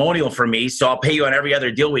testimonial for me. So I'll pay you on every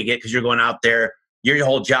other deal we get because you're going out there. Your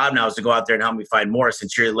whole job now is to go out there and help me find more,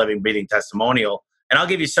 since you're a living, breathing testimonial. And I'll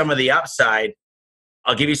give you some of the upside.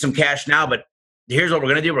 I'll give you some cash now, but here's what we're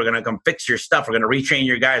going to do. We're going to come fix your stuff. We're going to retrain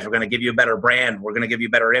your guys. We're going to give you a better brand. We're going to give you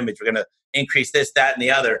a better image. We're going to increase this, that, and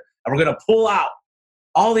the other. And we're going to pull out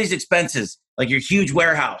all these expenses, like your huge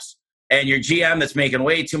warehouse and your GM that's making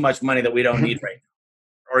way too much money that we don't need right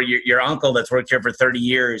now. Or your uncle that's worked here for 30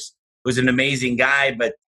 years who's an amazing guy,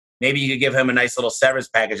 but maybe you could give him a nice little severance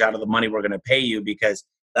package out of the money we're going to pay you because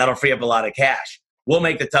that'll free up a lot of cash. We'll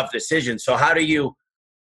make the tough decision. So how do you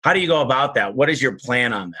go about that? What is your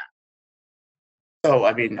plan on that? So,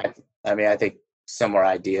 I think similar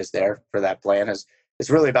ideas there for that plan is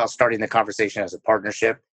it's really about starting the conversation as a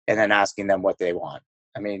partnership and then asking them what they want.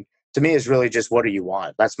 I mean, to me, it's really just, what do you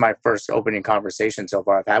want? That's my first opening conversation so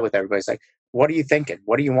far I've had with everybody. It's like, what are you thinking?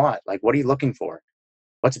 What do you want? Like, what are you looking for?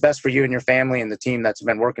 What's best for you and your family and the team that's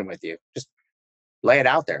been working with you? Just lay it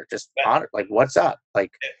out there. Just honor, like, what's up?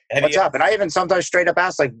 Like, what's up? And I even sometimes straight up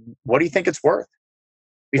ask, like, what do you think it's worth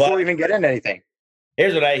before we even get into anything?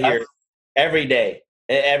 Here's what I hear every day,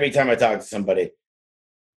 every time I talk to somebody.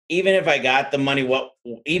 Even if I got the money,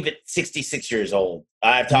 even 66 years old,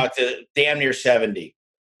 I've talked to damn near 70,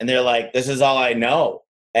 and they're like, this is all I know.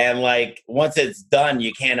 And like, once it's done,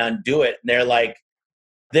 you can't undo it. And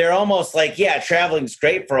they're almost like, yeah, traveling's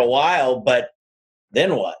great for a while, but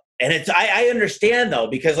then what? And I understand though,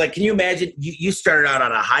 because like, can you imagine you started out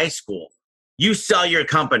on a high school, you sell your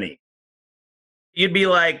company. You'd be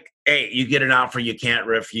like, hey, you get an offer you can't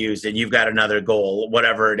refuse, and you've got another goal,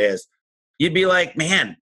 whatever it is. You'd be like,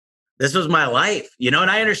 man, this was my life, and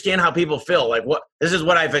I understand how people feel. Like, this is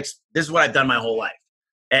what I've done my whole life,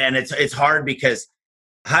 and it's hard because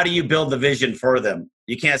how do you build the vision for them?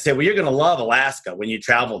 You can't say, well, you're going to love Alaska when you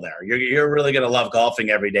travel there. You're really going to love golfing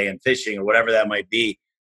every day and fishing or whatever that might be.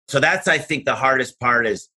 So that's, I think, the hardest part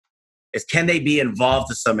is can they be involved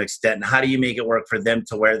to some extent, and how do you make it work for them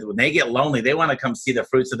to where when they get lonely, they want to come see the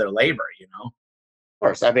fruits of their labor, Of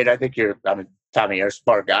course. I think Tommy, you're a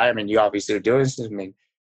smart guy. You obviously are doing this.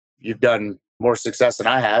 You've done more success than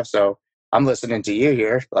I have, so I'm listening to you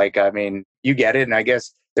here. Like, you get it, and I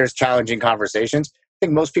guess there's challenging conversations. I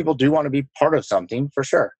think most people do want to be part of something for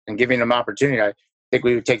sure, and giving them opportunity. I think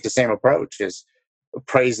we would take the same approach, is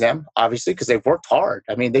praise them, obviously, because they've worked hard.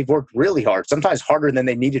 They've worked really hard, sometimes harder than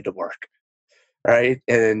they needed to work, right?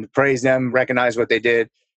 And praise them, recognize what they did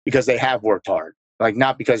because they have worked hard. Like,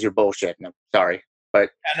 not because you're bullshitting them, sorry,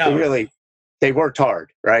 but they worked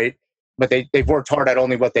hard, right? But they've worked hard at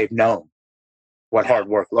only what they've known, what hard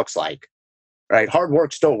work looks like, right? Hard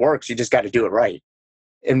work still works. You just got to do it right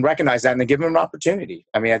and recognize that and then give them an opportunity.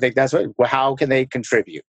 I think that's how can they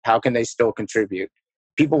contribute? How can they still contribute?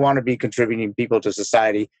 People want to be contributing people to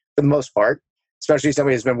society for the most part, especially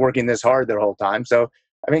somebody who's been working this hard their whole time. So,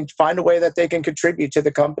 find a way that they can contribute to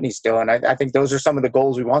the company still. And I think those are some of the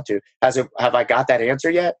goals we want to. Have I got that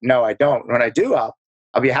answer yet? No, I don't. When I do, I'll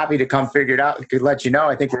be happy to come figure it out. I could let you know.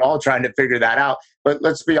 I think we're all trying to figure that out. But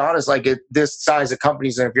let's be honest, like this size of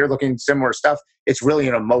companies, and if you're looking at similar stuff, it's really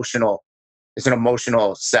an emotional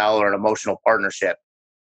sell or an emotional partnership.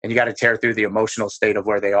 And you got to tear through the emotional state of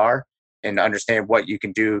where they are and understand what you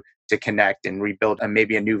can do to connect and rebuild and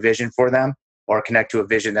maybe a new vision for them, or connect to a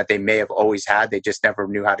vision that they may have always had. They just never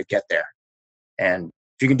knew how to get there. And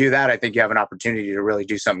if you can do that, I think you have an opportunity to really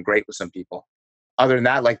do something great with some people. Other than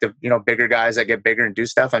that, like the bigger guys that get bigger and do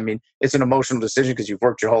stuff, it's an emotional decision because you've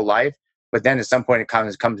worked your whole life. But then at some point, it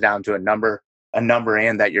comes down to a number,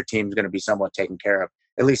 and that your team's going to be somewhat taken care of.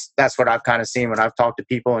 At least that's what I've kind of seen when I've talked to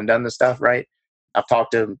people and done the stuff, right? I've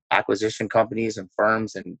talked to acquisition companies and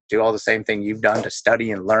firms and do all the same thing you've done to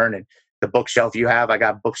study and learn. And the bookshelf you have, I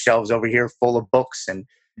got bookshelves over here full of books and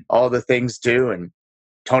all the things too. And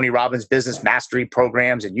Tony Robbins business mastery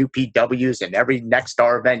programs and UPWs and every Next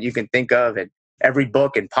Star event you can think of, and every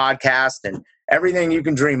book and podcast and everything you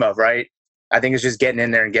can dream of, right? I think it's just getting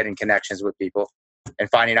in there and getting connections with people and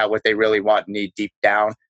finding out what they really want and need deep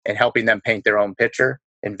down and helping them paint their own picture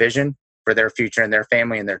and vision for their future and their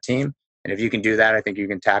family and their team. And if you can do that, I think you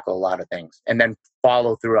can tackle a lot of things and then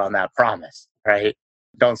follow through on that promise, right?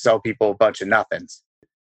 Don't sell people a bunch of nothings.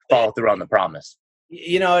 Follow through on the promise.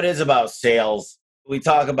 It is about sales. We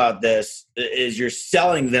talk about this is you're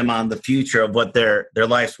selling them on the future of what their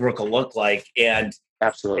life's work will look like. And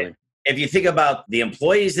absolutely, if you think about the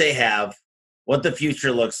employees they have, what the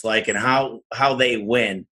future looks like and how they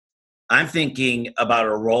win, I'm thinking about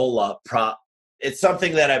a roll-up prop. It's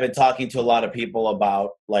something that I've been talking to a lot of people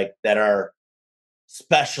about, like that are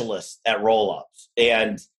specialists at roll-ups.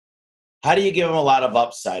 And how do you give them a lot of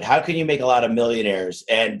upside? How can you make a lot of millionaires?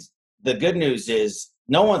 And the good news is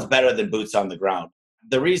no one's better than boots on the ground.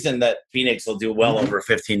 The reason that Phoenix will do well over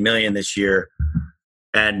 15 million this year,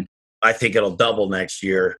 and I think it'll double next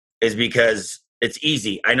year, is because it's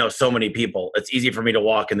easy. I know so many people. It's easy for me to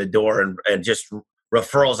walk in the door and just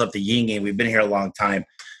referrals up the yin yang. We've been here a long time.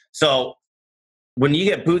 So when you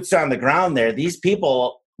get boots on the ground there, these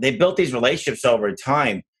people, they built these relationships over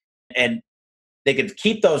time and they could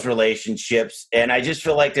keep those relationships. And I just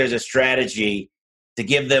feel like there's a strategy to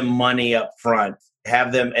give them money up front,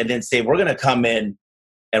 have them, and then say, we're going to come in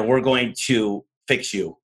and we're going to fix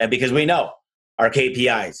you. And because we know our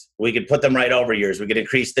KPIs, we could put them right over yours. We could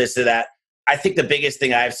increase this or that. I think the biggest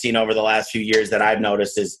thing I've seen over the last few years that I've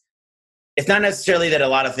noticed is it's not necessarily that a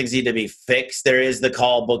lot of things need to be fixed. There is the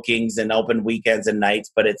call bookings and open weekends and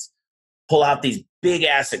nights, but it's pull out these big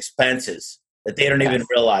ass expenses that they don't even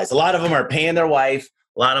realize. A lot of them are paying their wife.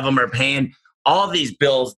 A lot of them are paying all of these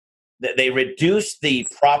bills that they reduce the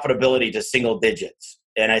profitability to single digits.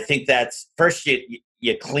 And I think that's first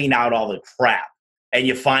you clean out all the crap and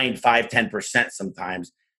you find 5-10%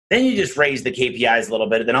 sometimes. Then you just raise the KPIs a little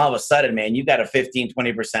bit. And then all of a sudden, man, you got a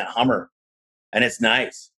 15-20% Hummer and it's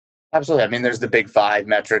nice. Absolutely. I mean, there's the big five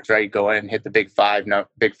metrics, right? Go in, hit the big five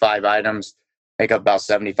items, make up about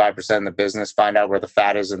 75% of the business, find out where the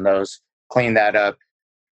fat is in those, clean that up,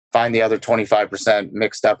 find the other 25%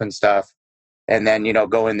 mixed up and stuff. And then,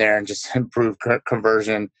 go in there and just improve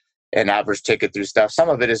conversion and average ticket through stuff. Some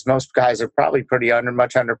of it is most guys are probably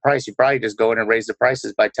much underpriced. You probably just go in and raise the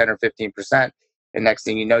prices by 10 or 15%. And next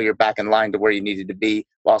thing you know, you're back in line to where you needed to be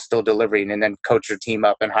while still delivering, and then coach your team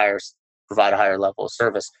up and provide a higher level of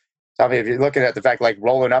service. So, I mean, if you're looking at the fact like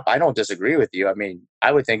rolling up, I don't disagree with you. I mean,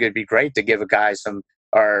 I would think it'd be great to give a guy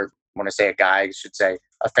when I say a guy, I should say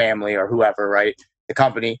a family or whoever, right? The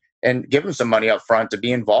company, and give them some money up front to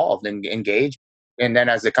be involved and engage. And then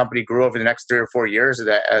as the company grew over the next 3 or 4 years,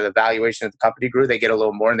 the valuation of the company grew, they get a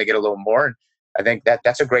little more and they get a little more. And I think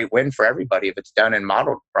that's a great win for everybody if it's done and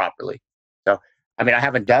modeled properly. So, I mean, I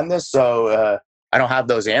haven't done this, so I don't have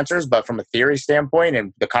those answers, but from a theory standpoint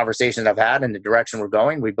and the conversations I've had and the direction we're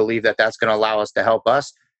going, we believe that that's going to allow us to help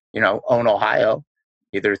us, own Ohio,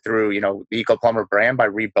 either through, the Eco Plumber brand by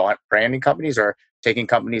rebranding companies or taking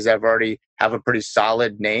companies that already have a pretty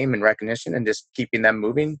solid name and recognition and just keeping them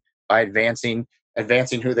moving by advancing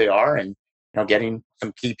who they are and, getting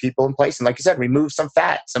some key people in place. And like you said, remove some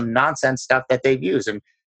fat, some nonsense stuff that they've used. And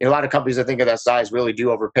a lot of companies I think of that size really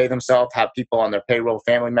do overpay themselves, have people on their payroll,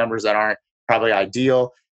 family members that aren't probably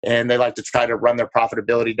ideal. And they like to try to run their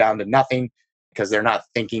profitability down to nothing because they're not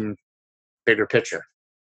thinking bigger picture.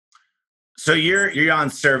 So you're on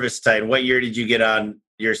ServiceTitan. What year did you get on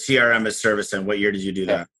your CRM as ServiceTitan? What year did you do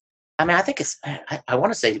that? I mean, I think I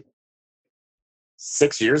want to say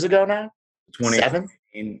 6 years ago now. 27?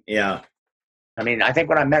 Yeah. I mean, I think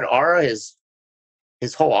when I met Ara, his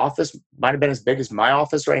whole office might have been as big as my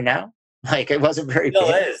office right now. Like, it wasn't very big.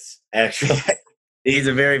 It is, actually. He's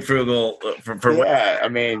a very frugal. I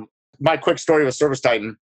mean, my quick story with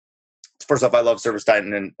ServiceTitan. First off, I love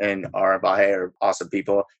ServiceTitan and Ara Vahe are awesome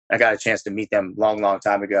people. I got a chance to meet them long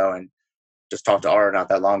time ago and just talked to Ara not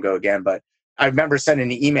that long ago again. But I remember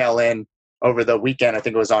sending an email in over the weekend. I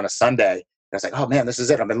think it was on a Sunday. I was like, oh man, this is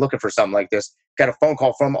it. I've been looking for something like this. Got a phone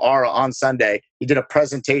call from Ara on Sunday. He did a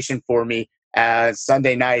presentation for me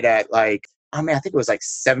Sunday night at I think it was like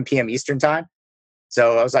 7 p.m. Eastern time.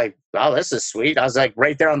 So I was like, wow, this is sweet. I was like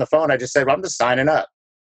right there on the phone. I just said, well, I'm just signing up.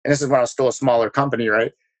 And this is when I was still a smaller company,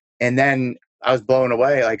 right? And then I was blown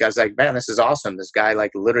away. I was like, man, this is awesome. This guy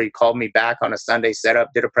literally called me back on a Sunday, set up,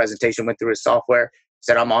 did a presentation, went through his software,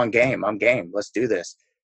 said, I'm game. Let's do this.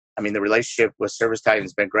 I mean, the relationship with ServiceTitan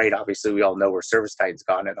has been great. Obviously, we all know where ServiceTitan's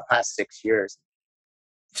gone in the last 6 years.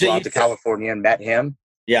 Flew out to California and met him.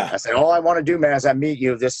 Yeah. I said, all I want to do, man, as I meet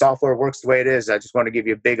you, if this software works the way it is, I just want to give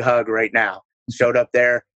you a big hug right now. Showed up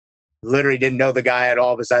there, literally didn't know the guy at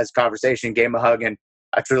all besides conversation, gave him a hug. And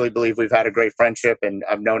I truly believe we've had a great friendship and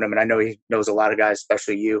I've known him. And I know he knows a lot of guys,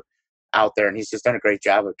 especially you out there. And he's just done a great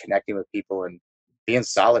job of connecting with people and being a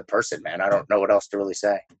solid person, man. I don't know what else to really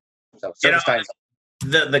say. So ServiceTitan.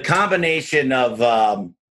 The combination of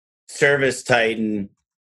ServiceTitan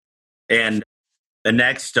and the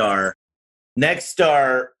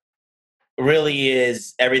Nexstar really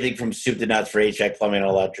is everything from soup to nuts for HVAC, plumbing, and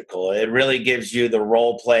electrical. It really gives you the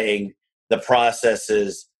role playing, the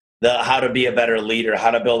processes, how to be a better leader, how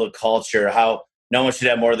to build a culture, how no one should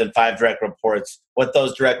have more than 5 direct reports, what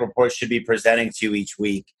those direct reports should be presenting to you each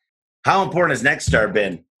week. How important has Nexstar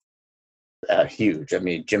been? Huge. I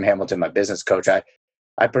mean, Jim Hamilton, my business coach, I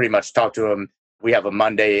pretty much talk to him. We have a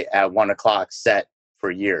Monday at 1:00 set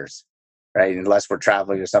for years, right? Unless we're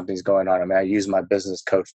traveling or something's going on. I mean, I use my business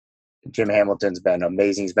coach. Jim Hamilton's been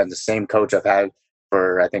amazing. He's been the same coach I've had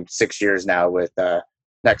for, I think, 6 years now with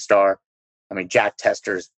Nexstar. I mean, Jack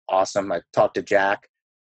Tester's awesome. I talked to Jack.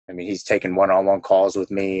 I mean, he's taken one-on-one calls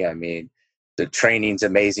with me. I mean, the training's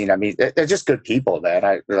amazing. I mean, they're just good people,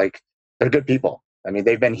 man. They're good people. I mean,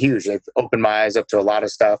 they've been huge. They've opened my eyes up to a lot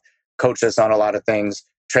of stuff, coached us on a lot of things,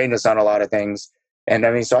 trained us on a lot of things. And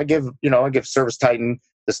I mean, so I give ServiceTitan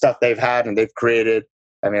the stuff they've had and they've created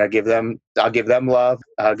I mean, I'll give them love.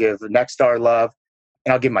 I'll give Nexstar love,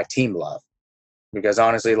 and I'll give my team love. Because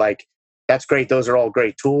honestly, like, that's great. Those are all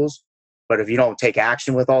great tools. But if you don't take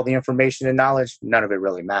action with all the information and knowledge, none of it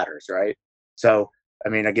really matters, right? So, I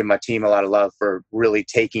mean, I give my team a lot of love for really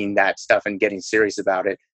taking that stuff and getting serious about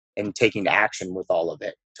it and taking action with all of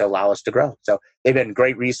it to allow us to grow. So they've been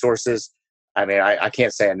great resources. I mean, I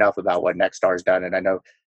can't say enough about what Nexstar's done. And I know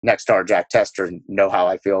Nexstar, Jack Tester know how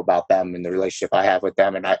I feel about them and the relationship I have with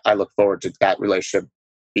them. And I look forward to that relationship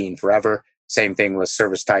being forever. Same thing with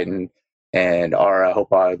Service Titan and Aura. I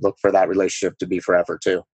hope I look for that relationship to be forever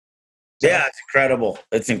too. So. Yeah, it's incredible.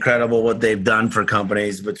 It's incredible what they've done for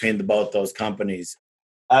companies between both those companies.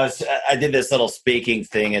 I did this little speaking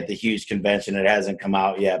thing at the huge convention. It hasn't come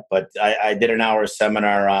out yet, but I did an hour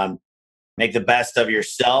seminar on make the best of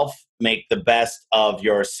yourself, make the best of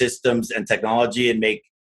your systems and technology, and make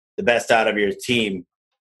the best out of your team.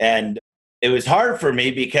 And it was hard for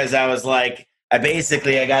me because I was like, I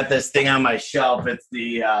got this thing on my shelf. It's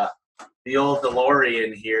the old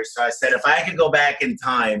DeLorean here. So I said, if I could go back in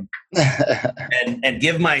time and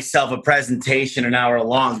give myself a presentation an hour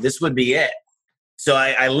long, this would be it. So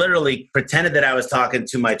I literally pretended that I was talking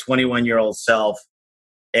to my 21-year-old self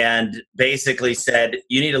and basically said,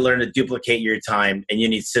 you need to learn to duplicate your time and you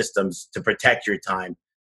need systems to protect your time.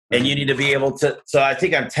 And you need to be able to, so I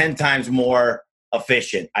think I'm 10 times more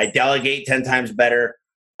efficient. I delegate 10 times better.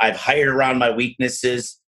 I've hired around my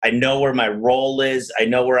weaknesses. I know where my role is. I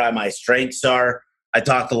know where my strengths are. I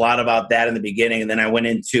talked a lot about that in the beginning. And then I went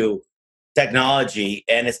into technology.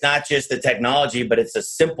 And it's not just the technology, but it's a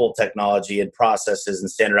simple technology and processes and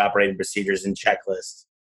standard operating procedures and checklists.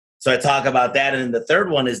 So I talk about that. And then the third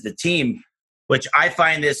one is the team, which I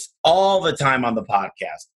find this all the time on the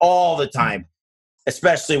podcast, all the time,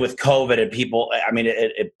 especially with COVID and people. I mean,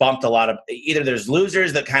 it bumped a lot of, either there's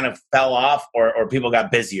losers that kind of fell off or people got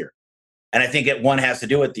busier. And I think one has to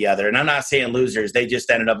do with the other. And I'm not saying losers. They just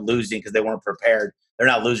ended up losing because they weren't prepared. They're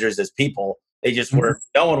not losers as people. They just were,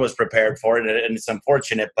 no one was prepared for it. And it's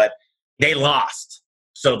unfortunate, but they lost.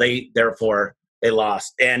 So therefore they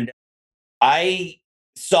lost. And I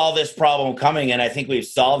saw this problem coming and I think we've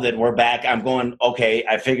solved it. We're back. I'm going, okay,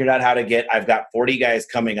 I figured out how to I've got 40 guys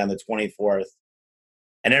coming on the 24th.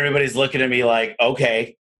 And everybody's looking at me like,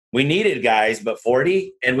 okay, we needed guys, but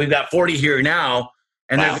 40? And we've got 40 here now.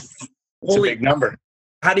 And wow. It's a big number.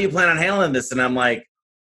 How do you plan on handling this? And I'm like,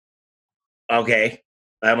 okay.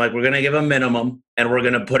 I'm like, we're going to give a minimum and we're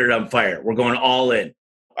going to put it on fire. We're going all in.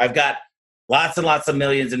 I've got lots and lots of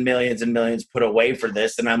millions and millions and millions put away for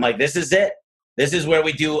this. And I'm like, this is it. This is where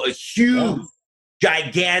we do a huge,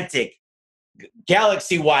 gigantic,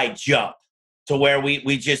 galaxy-wide jump to where we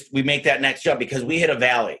make that next jump because we hit a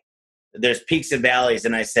valley. There's peaks and valleys.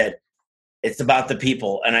 And I said, it's about the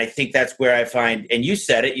people. And I think that's where I find, and you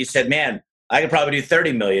said it, you said, man, I could probably do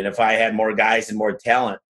 30 million if I had more guys and more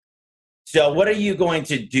talent. So what are you going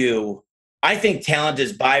to do? I think talent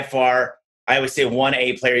is by far, I would say 1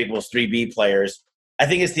 A player equals 3 B players. I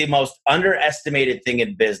think it's the most underestimated thing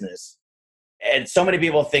in business. And so many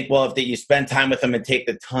people think, well, if you spend time with them and take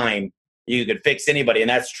the time, you could fix anybody. And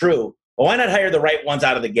that's true. But why not hire the right ones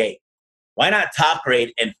out of the gate? Why not top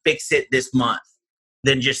grade and fix it this month?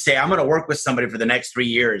 Then just say, I'm going to work with somebody for the next 3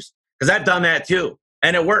 years. Because I've done that too.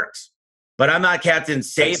 And it works. But I'm not Captain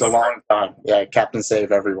Save. It's a long time. Yeah, Captain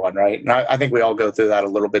Save everyone, right? And I think we all go through that a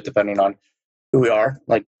little bit depending on who we are.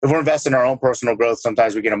 Like if we're investing in our own personal growth,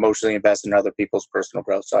 sometimes we can emotionally invest in other people's personal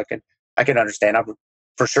growth. So I can understand. I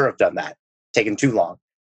for sure have done that. Taken too long.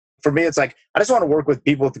 For me, it's like, I just want to work with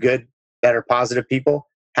people that are positive people,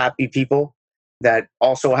 happy people that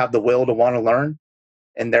also have the will to want to learn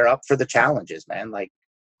and they're up for the challenges, man. Like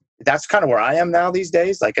that's kind of where I am now these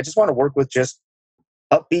days. Like I just want to work with just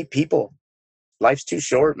upbeat people. Life's too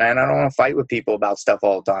short, man. I don't want to fight with people about stuff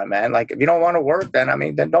all the time, man. Like if you don't want to work, then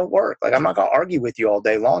don't work. Like I'm not going to argue with you all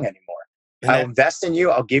day long anymore. I'll invest in you.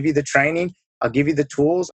 I'll give you the training. I'll give you the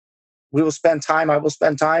tools. We will spend time. I will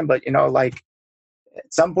spend time. But like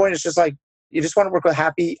at some point it's just like, you just want to work with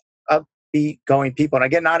happy, upbeat going people. And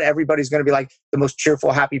again, not everybody's going to be like the most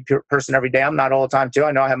cheerful, happy person every day. I'm not all the time too.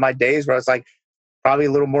 I know I have my days where it's like probably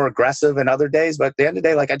a little more aggressive in other days, but at the end of the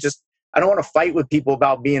day, like I don't want to fight with people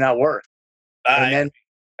about being at work. I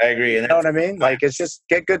agree. You know what I mean? Like, it's just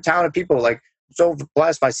get good, talented people. Like, I'm so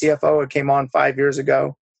blessed. My CFO came on 5 years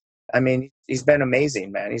ago. I mean, he's been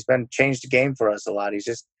amazing, man. He's changed the game for us a lot. He's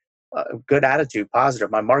just a good attitude,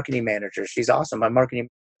 positive. My marketing manager, she's awesome. My marketing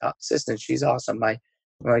assistant, she's awesome. My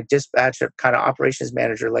dispatch kind of operations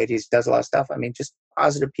manager lady does a lot of stuff. I mean, just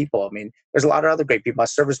positive people. I mean, there's a lot of other great people. My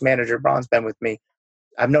service manager, Bron's been with me.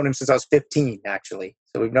 I've known him since I was 15, actually.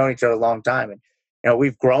 So we've known each other a long time. And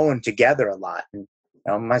we've grown together a lot. And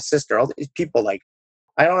my sister, all these people, like,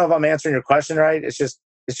 I don't know if I'm answering your question right. It's just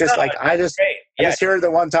No, like I great. Yeah. just heard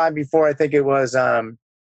the one time before, I think it was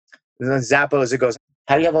Zappos, it goes,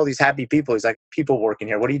 how do you have all these happy people? He's like, people working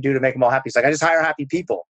here. What do you do to make them all happy? He's like, I just hire happy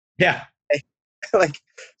people. Yeah. Like,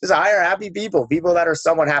 just hire happy people that are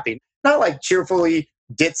somewhat happy. Not like cheerfully,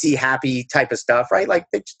 ditzy, happy type of stuff, right? Like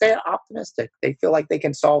they're optimistic. They feel like they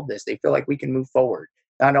can solve this. They feel like we can move forward.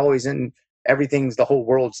 Not always in the whole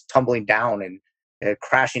world's tumbling down and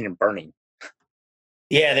crashing and burning.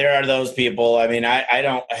 Yeah, there are those people. I mean, I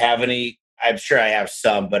don't have any. I'm sure I have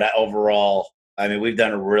some, but overall, I mean, we've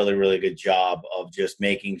done a really, really good job of just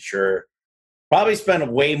making sure, probably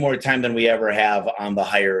spend way more time than we ever have on the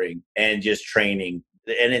hiring and just training.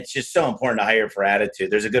 And it's just so important to hire for attitude.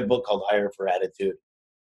 There's a good book called Hire for Attitude.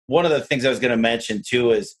 One of the things I was going to mention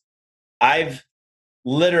too is I've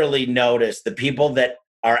literally noticed the people that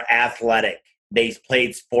are athletic, they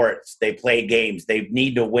played sports, they play games, they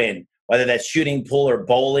need to win, whether that's shooting pool or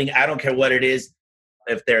bowling. I don't care what it is.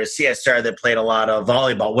 If they're a CSR that played a lot of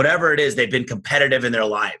volleyball, whatever it is, they've been competitive in their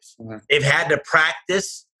lives. Mm-hmm. They've had to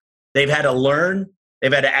practice, they've had to learn,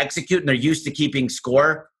 they've had to execute, and they're used to keeping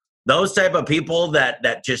score. Those type of people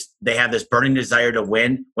that just, they have this burning desire to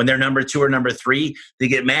win. When they're number 2 or number 3, they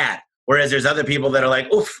get mad. Whereas there's other people that are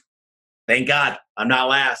like, oof, thank God I'm not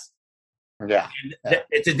last. Yeah.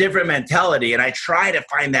 It's a different mentality. And I try to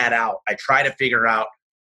find that out. I try to figure out,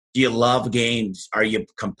 do you love games? Are you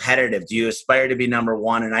competitive? Do you aspire to be number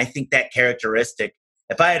 1? And I think that characteristic,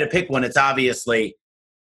 if I had to pick one, it's obviously,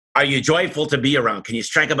 are you joyful to be around? Can you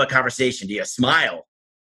strike up a conversation? Do you smile?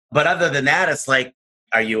 But other than that, it's like,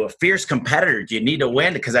 are you a fierce competitor? Do you need to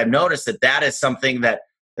win? Because I've noticed that is something that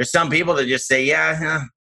there's some people that just say, yeah,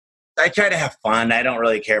 I try to have fun. I don't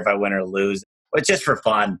really care if I win or lose. It's just for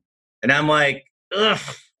fun. And I'm like, ugh,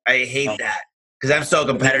 I hate that. Because I'm so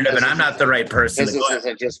competitive and I'm not the right person. This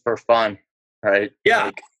isn't just for fun, right? Yeah.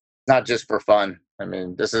 Like, not just for fun. I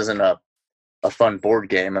mean, this isn't a fun board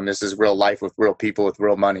game. I mean, this is real life with real people with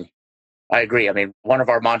real money. I agree. I mean, one of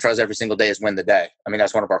our mantras every single day is win the day. I mean,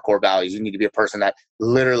 that's one of our core values. You need to be a person that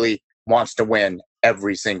literally wants to win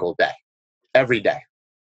every single day, every day.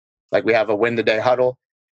 Like, we have a win the day huddle.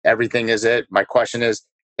 Everything is it. My question is,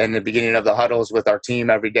 in the beginning of the huddles with our team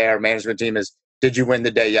every day, our management team is, did you win the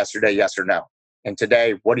day yesterday? Yes or no? And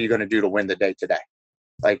today, what are you going to do to win the day today?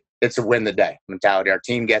 Like, it's a win the day mentality. Our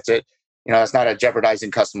team gets it. It's not a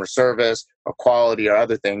jeopardizing customer service or quality or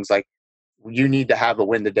other things. Like, you need to have a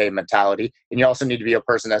win the day mentality. And you also need to be a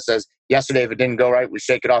person that says, yesterday, if it didn't go right, we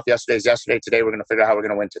shake it off. Yesterday's yesterday. Today, we're going to figure out how we're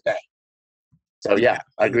going to win today. So yeah,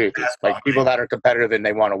 I agree with you. Like, people that are competitive and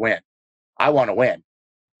they want to win. I want to win.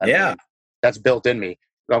 I mean, that's built in me.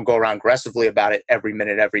 I don't go around aggressively about it every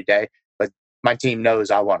minute, every day. But my team knows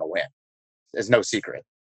I want to win. There's no secret.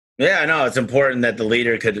 Yeah, I know. It's important that the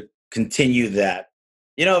leader could continue that.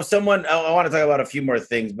 If someone, I want to talk about a few more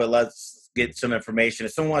things, but let's get some information.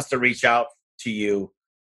 If someone wants to reach out to you,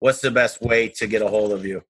 what's the best way to get a hold of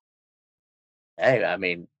you? Hey, I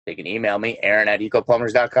mean, they can email me,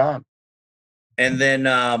 Aaron@ecoplumbers.com. And then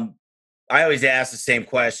I always ask the same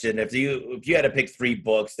question. If you had to pick 3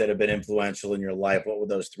 books that have been influential in your life, what would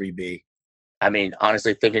those 3 be? I mean,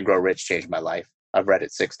 honestly, Think and Grow Rich changed my life. I've read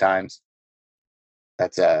it 6 times.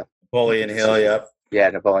 That's Napoleon Hill, yep. Yeah,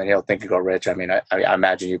 Napoleon Hill, Think and Grow Rich. I mean, I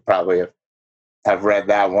imagine you probably have read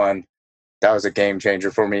that one. That was a game changer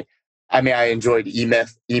for me. I mean, I enjoyed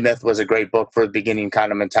E-Myth. E-Myth was a great book for the beginning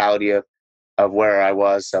kind of mentality of where I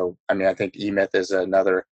was. So, I mean, I think E-Myth is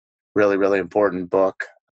another really, really important book.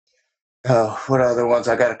 Oh, what other ones?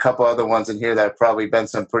 I got a couple other ones in here that have probably been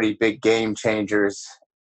some pretty big game changers.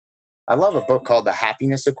 I love a book called The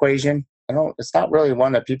Happiness Equation. It's not really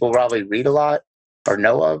one that people probably read a lot or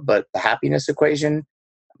know of, but The Happiness Equation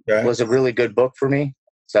was a really good book for me.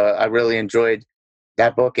 So I really enjoyed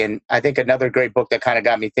that book. And I think another great book that kind of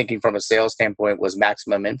got me thinking from a sales standpoint was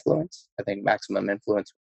Maximum Influence. I think Maximum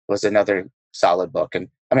Influence was another solid book. And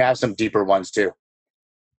I mean, I have some deeper ones too.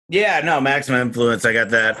 Yeah, no, Maximum Influence. I got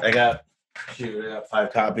that. I got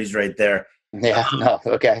 5 copies right there. Yeah, no,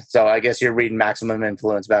 okay. So I guess you're reading Maximum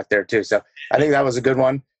Influence back there too. So I think that was a good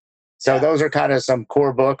one. So those are kind of some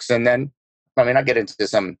core books. And then, I mean, I get into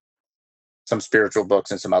some spiritual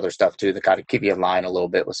books and some other stuff too that kind of keep you in line a little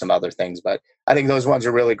bit with some other things. But I think those ones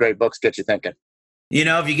are really great books, get you thinking.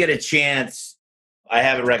 If you get a chance, I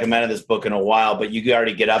haven't recommended this book in a while, but you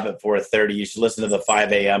already get up at 4:30. You should listen to the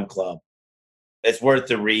 5 a.m. Club. It's worth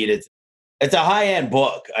the read. It's a high-end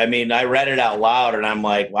book. I mean, I read it out loud and I'm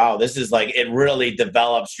like, wow, this is like, it really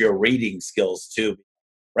develops your reading skills too.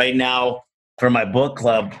 Right now, for my book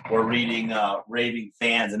club, we're reading Raving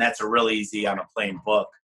Fans, and that's a real easy on a plain book.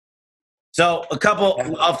 So a couple,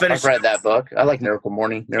 I'll finish. I've read that book. I like Miracle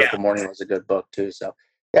Morning. Miracle Morning was a good book too. So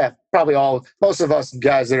yeah, probably most of us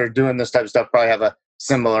guys that are doing this type of stuff probably have a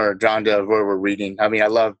similar genre to where we're reading. I mean, I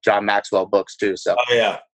love John Maxwell books too. So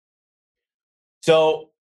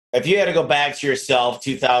So if you had to go back to yourself,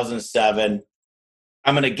 2007,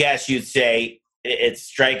 I'm going to guess you'd say it's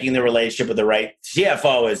striking the relationship with the right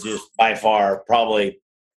CFO is just by far probably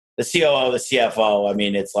the COO, the CFO. I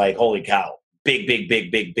mean, it's like, holy cow,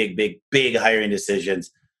 big hiring decisions.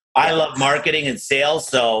 I love marketing and sales,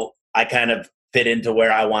 so I kind of fit into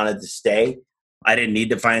where I wanted to stay. I didn't need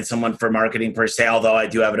to find someone for marketing per se, although I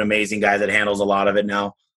do have an amazing guy that handles a lot of it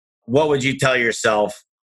now. What would you tell yourself?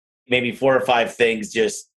 Maybe 4 or 5 things,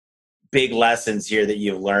 just big lessons here that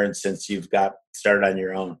you've learned since you've got started on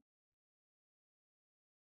your own.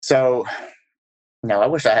 So, I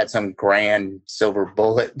wish I had some grand silver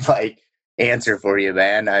bullet like answer for you,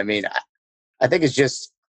 man. I mean, I think it's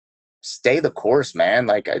just stay the course, man.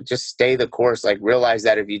 Like, just stay the course. Like, realize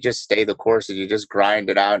that if you just stay the course and you just grind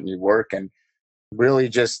it out and you work and really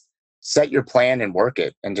just set your plan and work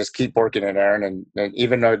it and just keep working it, Aaron. And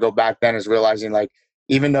even though I go back then is realizing, like,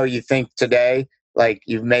 even though you think today, like,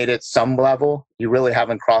 you've made it some level, you really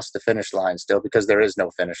haven't crossed the finish line still, because there is no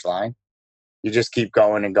finish line. You just keep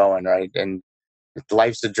going and going, right? And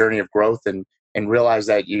life's a journey of growth, and realize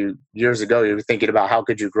that years ago, you were thinking about how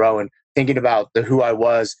could you grow, and thinking about who I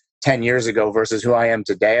was 10 years ago versus who I am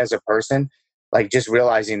today as a person. Like, just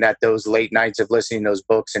realizing that those late nights of listening to those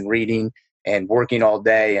books and reading and working all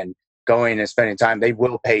day and going and spending time, they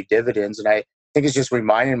will pay dividends. And I think it's just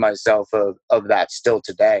reminding myself of that still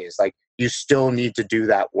today. It's like, you still need to do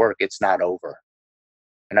that work. It's not over.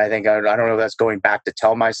 And I think, I don't know if that's going back to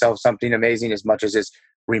tell myself something amazing as much as it's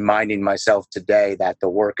reminding myself today that the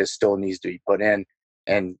work still needs to be put in,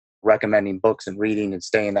 and recommending books and reading and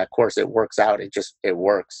staying that course. It works out. It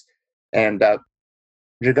works. And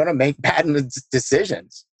you're going to make bad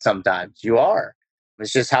decisions sometimes. You are.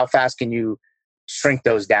 It's just how fast can you shrink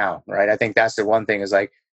those down, right? I think that's the one thing, is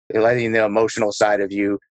like letting the emotional side of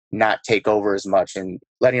you not take over as much, and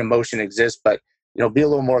letting emotion exist, but be a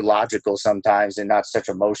little more logical sometimes and not such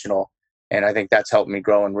emotional. And I think that's helped me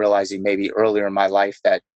grow, and realizing maybe earlier in my life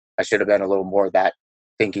that I should have been a little more that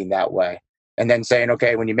thinking that way. And then saying,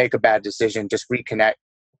 okay, when you make a bad decision, just reconnect,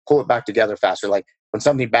 pull it back together faster. Like, when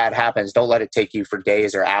something bad happens, don't let it take you for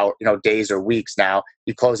days or hours, days or weeks. Now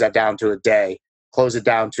you close that down to a day, close it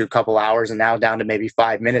down to a couple hours, and now down to maybe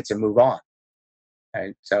 5 minutes, and move on.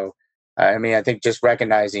 Right. So, I mean, I think just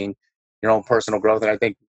recognizing your own personal growth. And I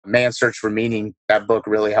think Man's Search for Meaning, that book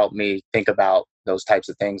really helped me think about those types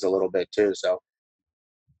of things a little bit too. So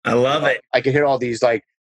I love it. I could hear all these, like,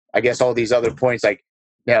 I guess all these other points, like,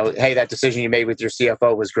 hey, that decision you made with your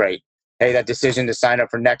CFO was great. Hey, that decision to sign up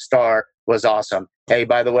for Nexstar was awesome. Hey,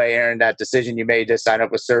 by the way, Aaron, that decision you made to sign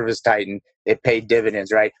up with Service Titan, it paid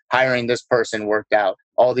dividends, right? Hiring this person worked out.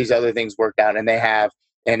 All these other things worked out, and they have.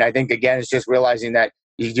 And I think, again, it's just realizing that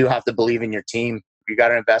you do have to believe in your team. You got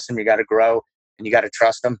to invest in them. You got to grow, and you got to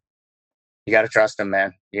trust them. You got to trust them,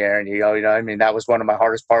 man. Yeah, and I mean, that was one of my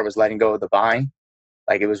hardest part, was letting go of the vine.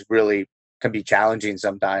 Like, it was really, can be challenging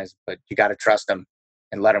sometimes, but you got to trust them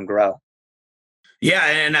and let them grow. Yeah,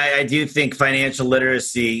 and I do think financial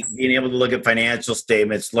literacy, being able to look at financial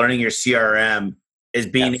statements, learning your CRM, is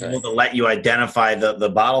being able to let you identify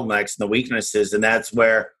the bottlenecks and the weaknesses. And that's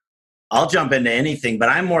where I'll jump into anything, but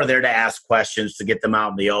I'm more there to ask questions to get them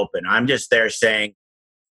out in the open. I'm just there saying,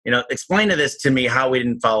 explain this to me how we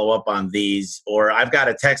didn't follow up on these. Or I've got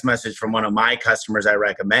a text message from one of my customers I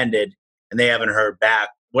recommended, and they haven't heard back.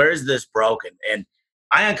 Where is this broken? And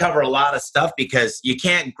I uncover a lot of stuff, because you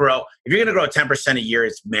can't grow. If you're going to grow 10% a year,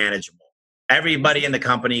 it's manageable. Everybody in the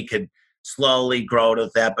company could slowly grow to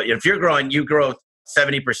that. But if you're growing, you grow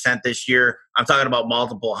 70% this year. I'm talking about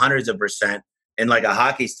multiple hundreds of percent in like a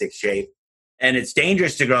hockey stick shape. And it's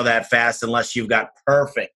dangerous to grow that fast unless you've got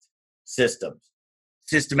perfect systems.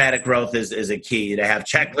 Systematic growth is a key, to have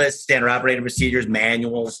checklists, standard operating procedures,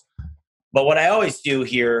 manuals. But what I always do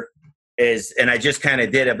here is, and I just kind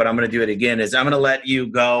of did it, but I'm going to do it again, is I'm going to let you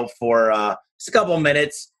go for just a couple of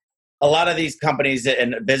minutes. A lot of these companies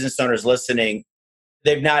and business owners listening,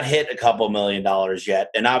 they've not hit a couple $1 million yet.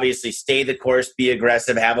 And obviously, stay the course, be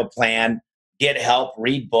aggressive, have a plan, get help,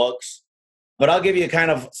 read books. But I'll give you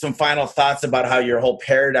kind of some final thoughts about how your whole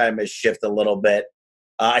paradigm has shifted a little bit.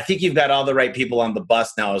 I think you've got all the right people on the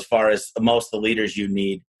bus now, as far as most of the leaders you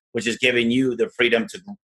need, which is giving you the freedom to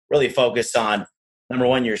really focus on, number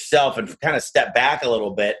one, yourself, and kind of step back a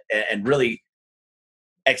little bit and really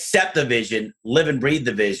accept the vision, live and breathe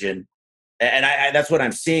the vision, And that's what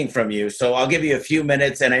I'm seeing from you. So I'll give you a few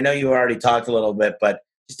minutes. And I know you already talked a little bit, but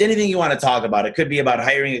just anything you want to talk about. It could be about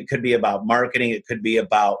hiring. It could be about marketing. It could be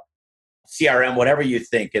about CRM, whatever you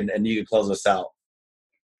think. And you can close us out.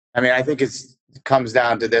 I mean, I think it comes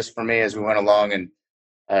down to this for me as we went along, and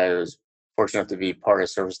I was fortunate enough to be part of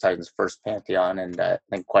Service Titan's first Pantheon. And I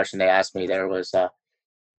think the question they asked me there was,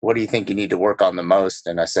 what do you think you need to work on the most?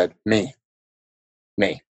 And I said, me.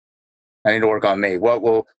 I need to work on me. What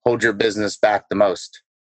will hold your business back the most?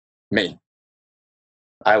 Me.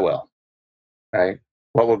 I will. Right?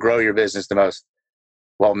 What will grow your business the most?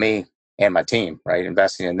 Well, me and my team, right?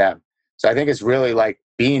 Investing in them. So I think it's really like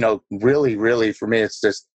being really, for me, it's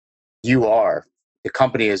just you are. The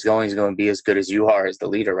company is going to be as good as you are as the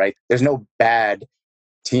leader, right? There's no bad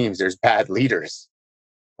teams. There's bad leaders.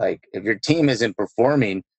 Like if your team isn't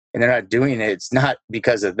performing and they're not doing it, it's not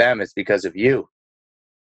because of them. It's because of you.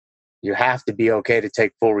 You have to be okay to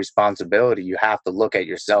take full responsibility. You have to look at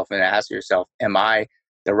yourself and ask yourself, am I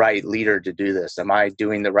the right leader to do this? Am I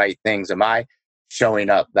doing the right things? Am I showing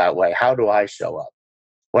up that way? How do I show up?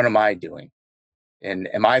 What am I doing? And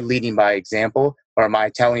am I leading by example, or am I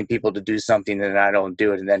telling people to do something and I don't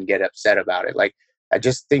do it and then get upset about it? Like, I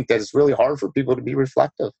just think that it's really hard for people to be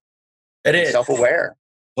reflective. It is. Self-aware.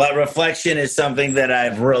 Well, reflection is something that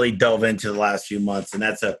I've really dove into the last few months, and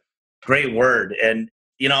that's a great word. And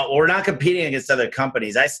we're not competing against other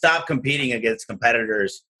companies. I stopped competing against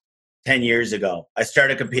competitors 10 years ago. I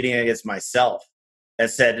started competing against myself and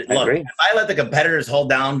said, look, if I let the competitors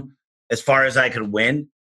hold down as far as I could win,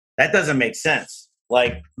 that doesn't make sense.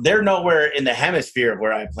 Like, they're nowhere in the hemisphere of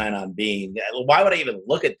where I plan on being. Why would I even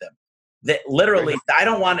look at them? Literally, I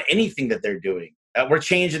don't want anything that they're doing. We're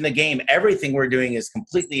changing the game. Everything we're doing is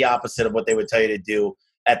completely opposite of what they would tell you to do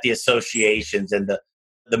at the associations and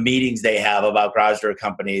the meetings they have about garage door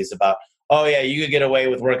companies about, oh yeah, you could get away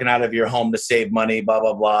with working out of your home to save money, blah,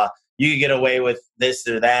 blah, blah. You could get away with this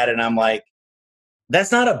or that. And I'm like,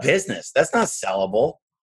 that's not a business. That's not sellable.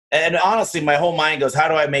 And honestly, my whole mind goes, how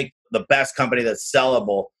do I make the best company that's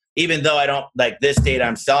sellable? Even though I don't like this date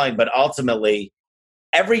I'm selling, but ultimately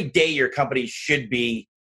every day your company should be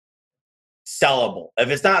sellable. If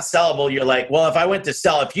it's not sellable, you're like, well, if I went to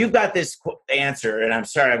sell, if you've got this answer, and I'm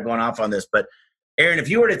sorry I'm going off on this, but Aaron, if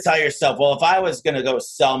you were to tell yourself, well, if I was going to go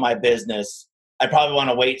sell my business, I probably want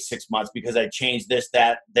to wait 6 months because I changed this,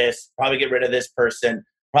 probably get rid of this person,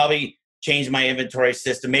 probably change my inventory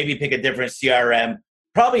system, maybe pick a different CRM,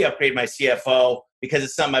 probably upgrade my CFO because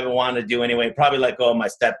it's something I've been wanting to do anyway, probably let go of my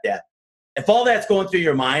stepdad. If all that's going through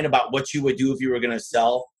your mind about what you would do if you were going to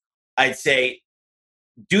sell, I'd say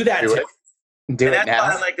do that. That's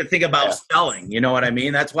why I like to think about selling. You know what I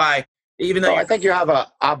mean? That's why, even though I think you have an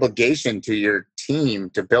obligation to your team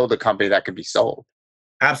to build a company that can be sold.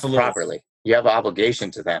 Absolutely. Properly. You have an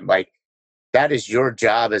obligation to them. Like, that is your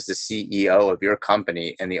job as the CEO of your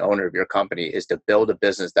company and the owner of your company, is to build a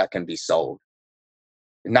business that can be sold.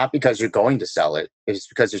 Not because you're going to sell it. It's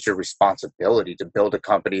because it's your responsibility to build a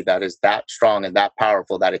company that is that strong and that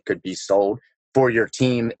powerful that it could be sold for your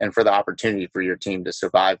team and for the opportunity for your team to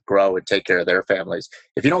survive, grow, and take care of their families.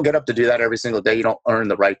 If you don't get up to do that every single day, you don't earn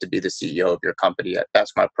the right to be the CEO of your company.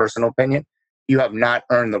 That's my personal opinion. You have not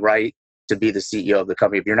earned the right to be the CEO of the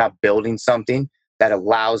company. If you're not building something that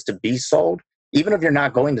allows to be sold, even if you're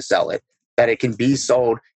not going to sell it, that it can be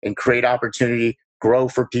sold and create opportunity, grow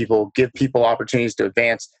for people, give people opportunities to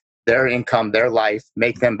advance their income, their life,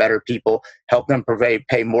 make them better people, help them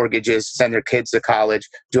pay mortgages, send their kids to college,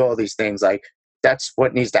 do all these things. Like, that's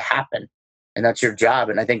what needs to happen. And that's your job.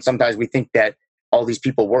 And I think sometimes we think that all these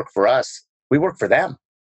people work for us. We work for them.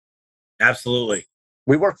 Absolutely.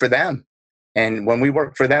 We work for them. And when we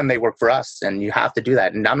work for them, they work for us. And you have to do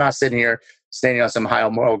that. And I'm not sitting here standing on some high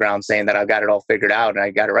moral ground saying that I've got it all figured out and I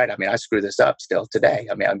got it right. I mean, I screw this up still today.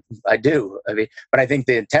 I mean, I do. But I think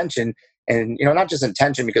the intention, and not just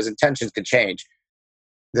intention, because intentions can change.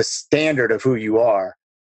 The standard of who you are,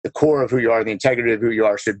 the core of who you are, the integrity of who you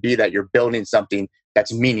are should be that you're building something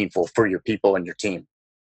that's meaningful for your people and your team.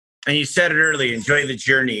 And you said it earlier, enjoy the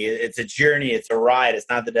journey. It's a journey. It's a ride. It's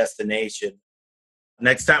not the destination.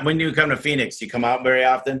 Next time, when do you come to Phoenix? You come out very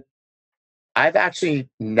often? I've actually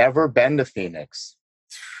never been to Phoenix.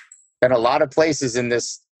 Been a lot of places in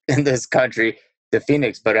this country to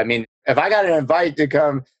Phoenix, but I mean, if I got an invite to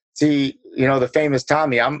come see, the famous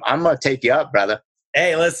Tommy, I'm gonna take you up, brother.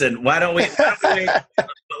 Hey, listen, why don't we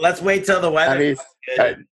let's wait till the weather.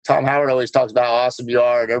 I mean, Tom Howard always talks about how awesome you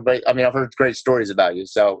are, and everybody. I mean, I've heard great stories about you.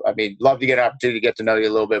 So, I mean, love to get an opportunity to get to know you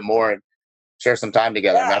a little bit more and share some time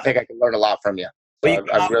together. Yeah. I mean, I think I can learn a lot from you. So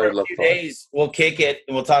I really look forward. Days, we'll kick it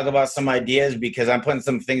and we'll talk about some ideas because I'm putting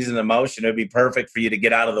some things into motion. It'd be perfect for you to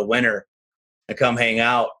get out of the winter to come hang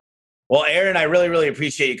out. Well, Aaron, I really, really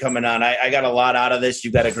appreciate you coming on. I got a lot out of this.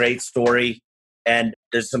 You've got a great story, and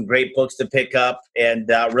there's some great books to pick up, and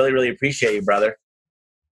really, really appreciate you, brother.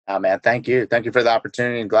 Oh, man, thank you. Thank you for the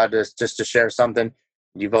opportunity. I'm glad to share something.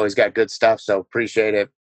 You've always got good stuff, so appreciate it.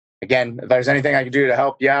 Again, if there's anything I can do to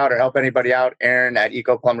help you out or help anybody out, Aaron at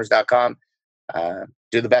ecoplumbers.com.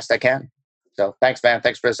 Do the best I can. So thanks, man.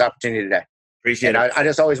 Thanks for this opportunity today. Appreciate it. I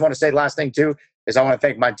just always want to say the last thing, too, is I want to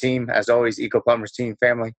thank my team, as always, Eco Plumbers team,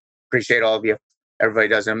 family. Appreciate all of you. Everybody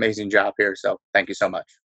does an amazing job here, so thank you so much.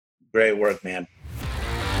 Great work, man.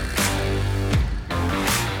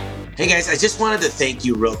 Hey, guys, I just wanted to thank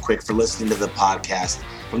you real quick for listening to the podcast.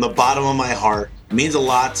 From the bottom of my heart, it means a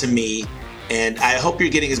lot to me, and I hope you're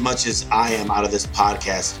getting as much as I am out of this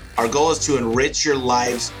podcast. Our goal is to enrich your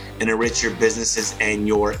lives and enrich your businesses and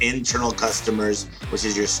your internal customers, which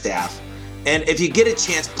is your staff. And if you get a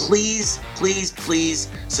chance, please, please, please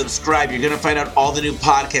subscribe. You're going to find out all the new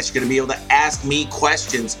podcasts. You're going to be able to ask me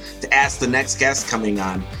questions to ask the next guest coming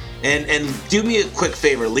on. And do me a quick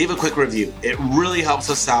favor, leave a quick review. It really helps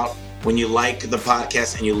us out when you like the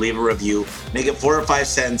podcast and you leave a review. Make it 4 or 5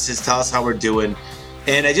 sentences. Tell us how we're doing.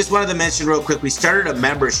 And I just wanted to mention real quick, we started a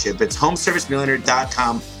membership. It's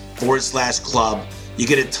homeservicemillionaire.com/club. You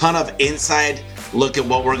get a ton of inside look at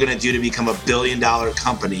what we're going to do to become $1 billion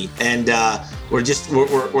company. And we're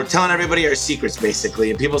telling everybody our secrets, basically.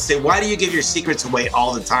 And people say, why do you give your secrets away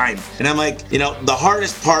all the time? And I'm like, the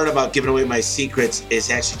hardest part about giving away my secrets is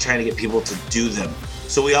actually trying to get people to do them.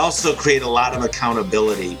 So we also create a lot of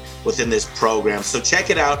accountability within this program. So check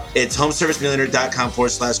it out. It's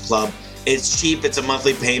homeservicemillionaire.com/club. It's cheap. It's a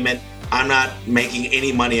monthly payment. I'm not making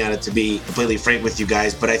any money on it, to be completely frank with you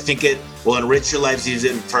guys, but I think it will enrich your lives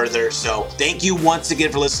even further. So thank you once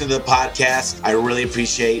again for listening to the podcast. I really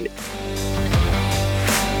appreciate it.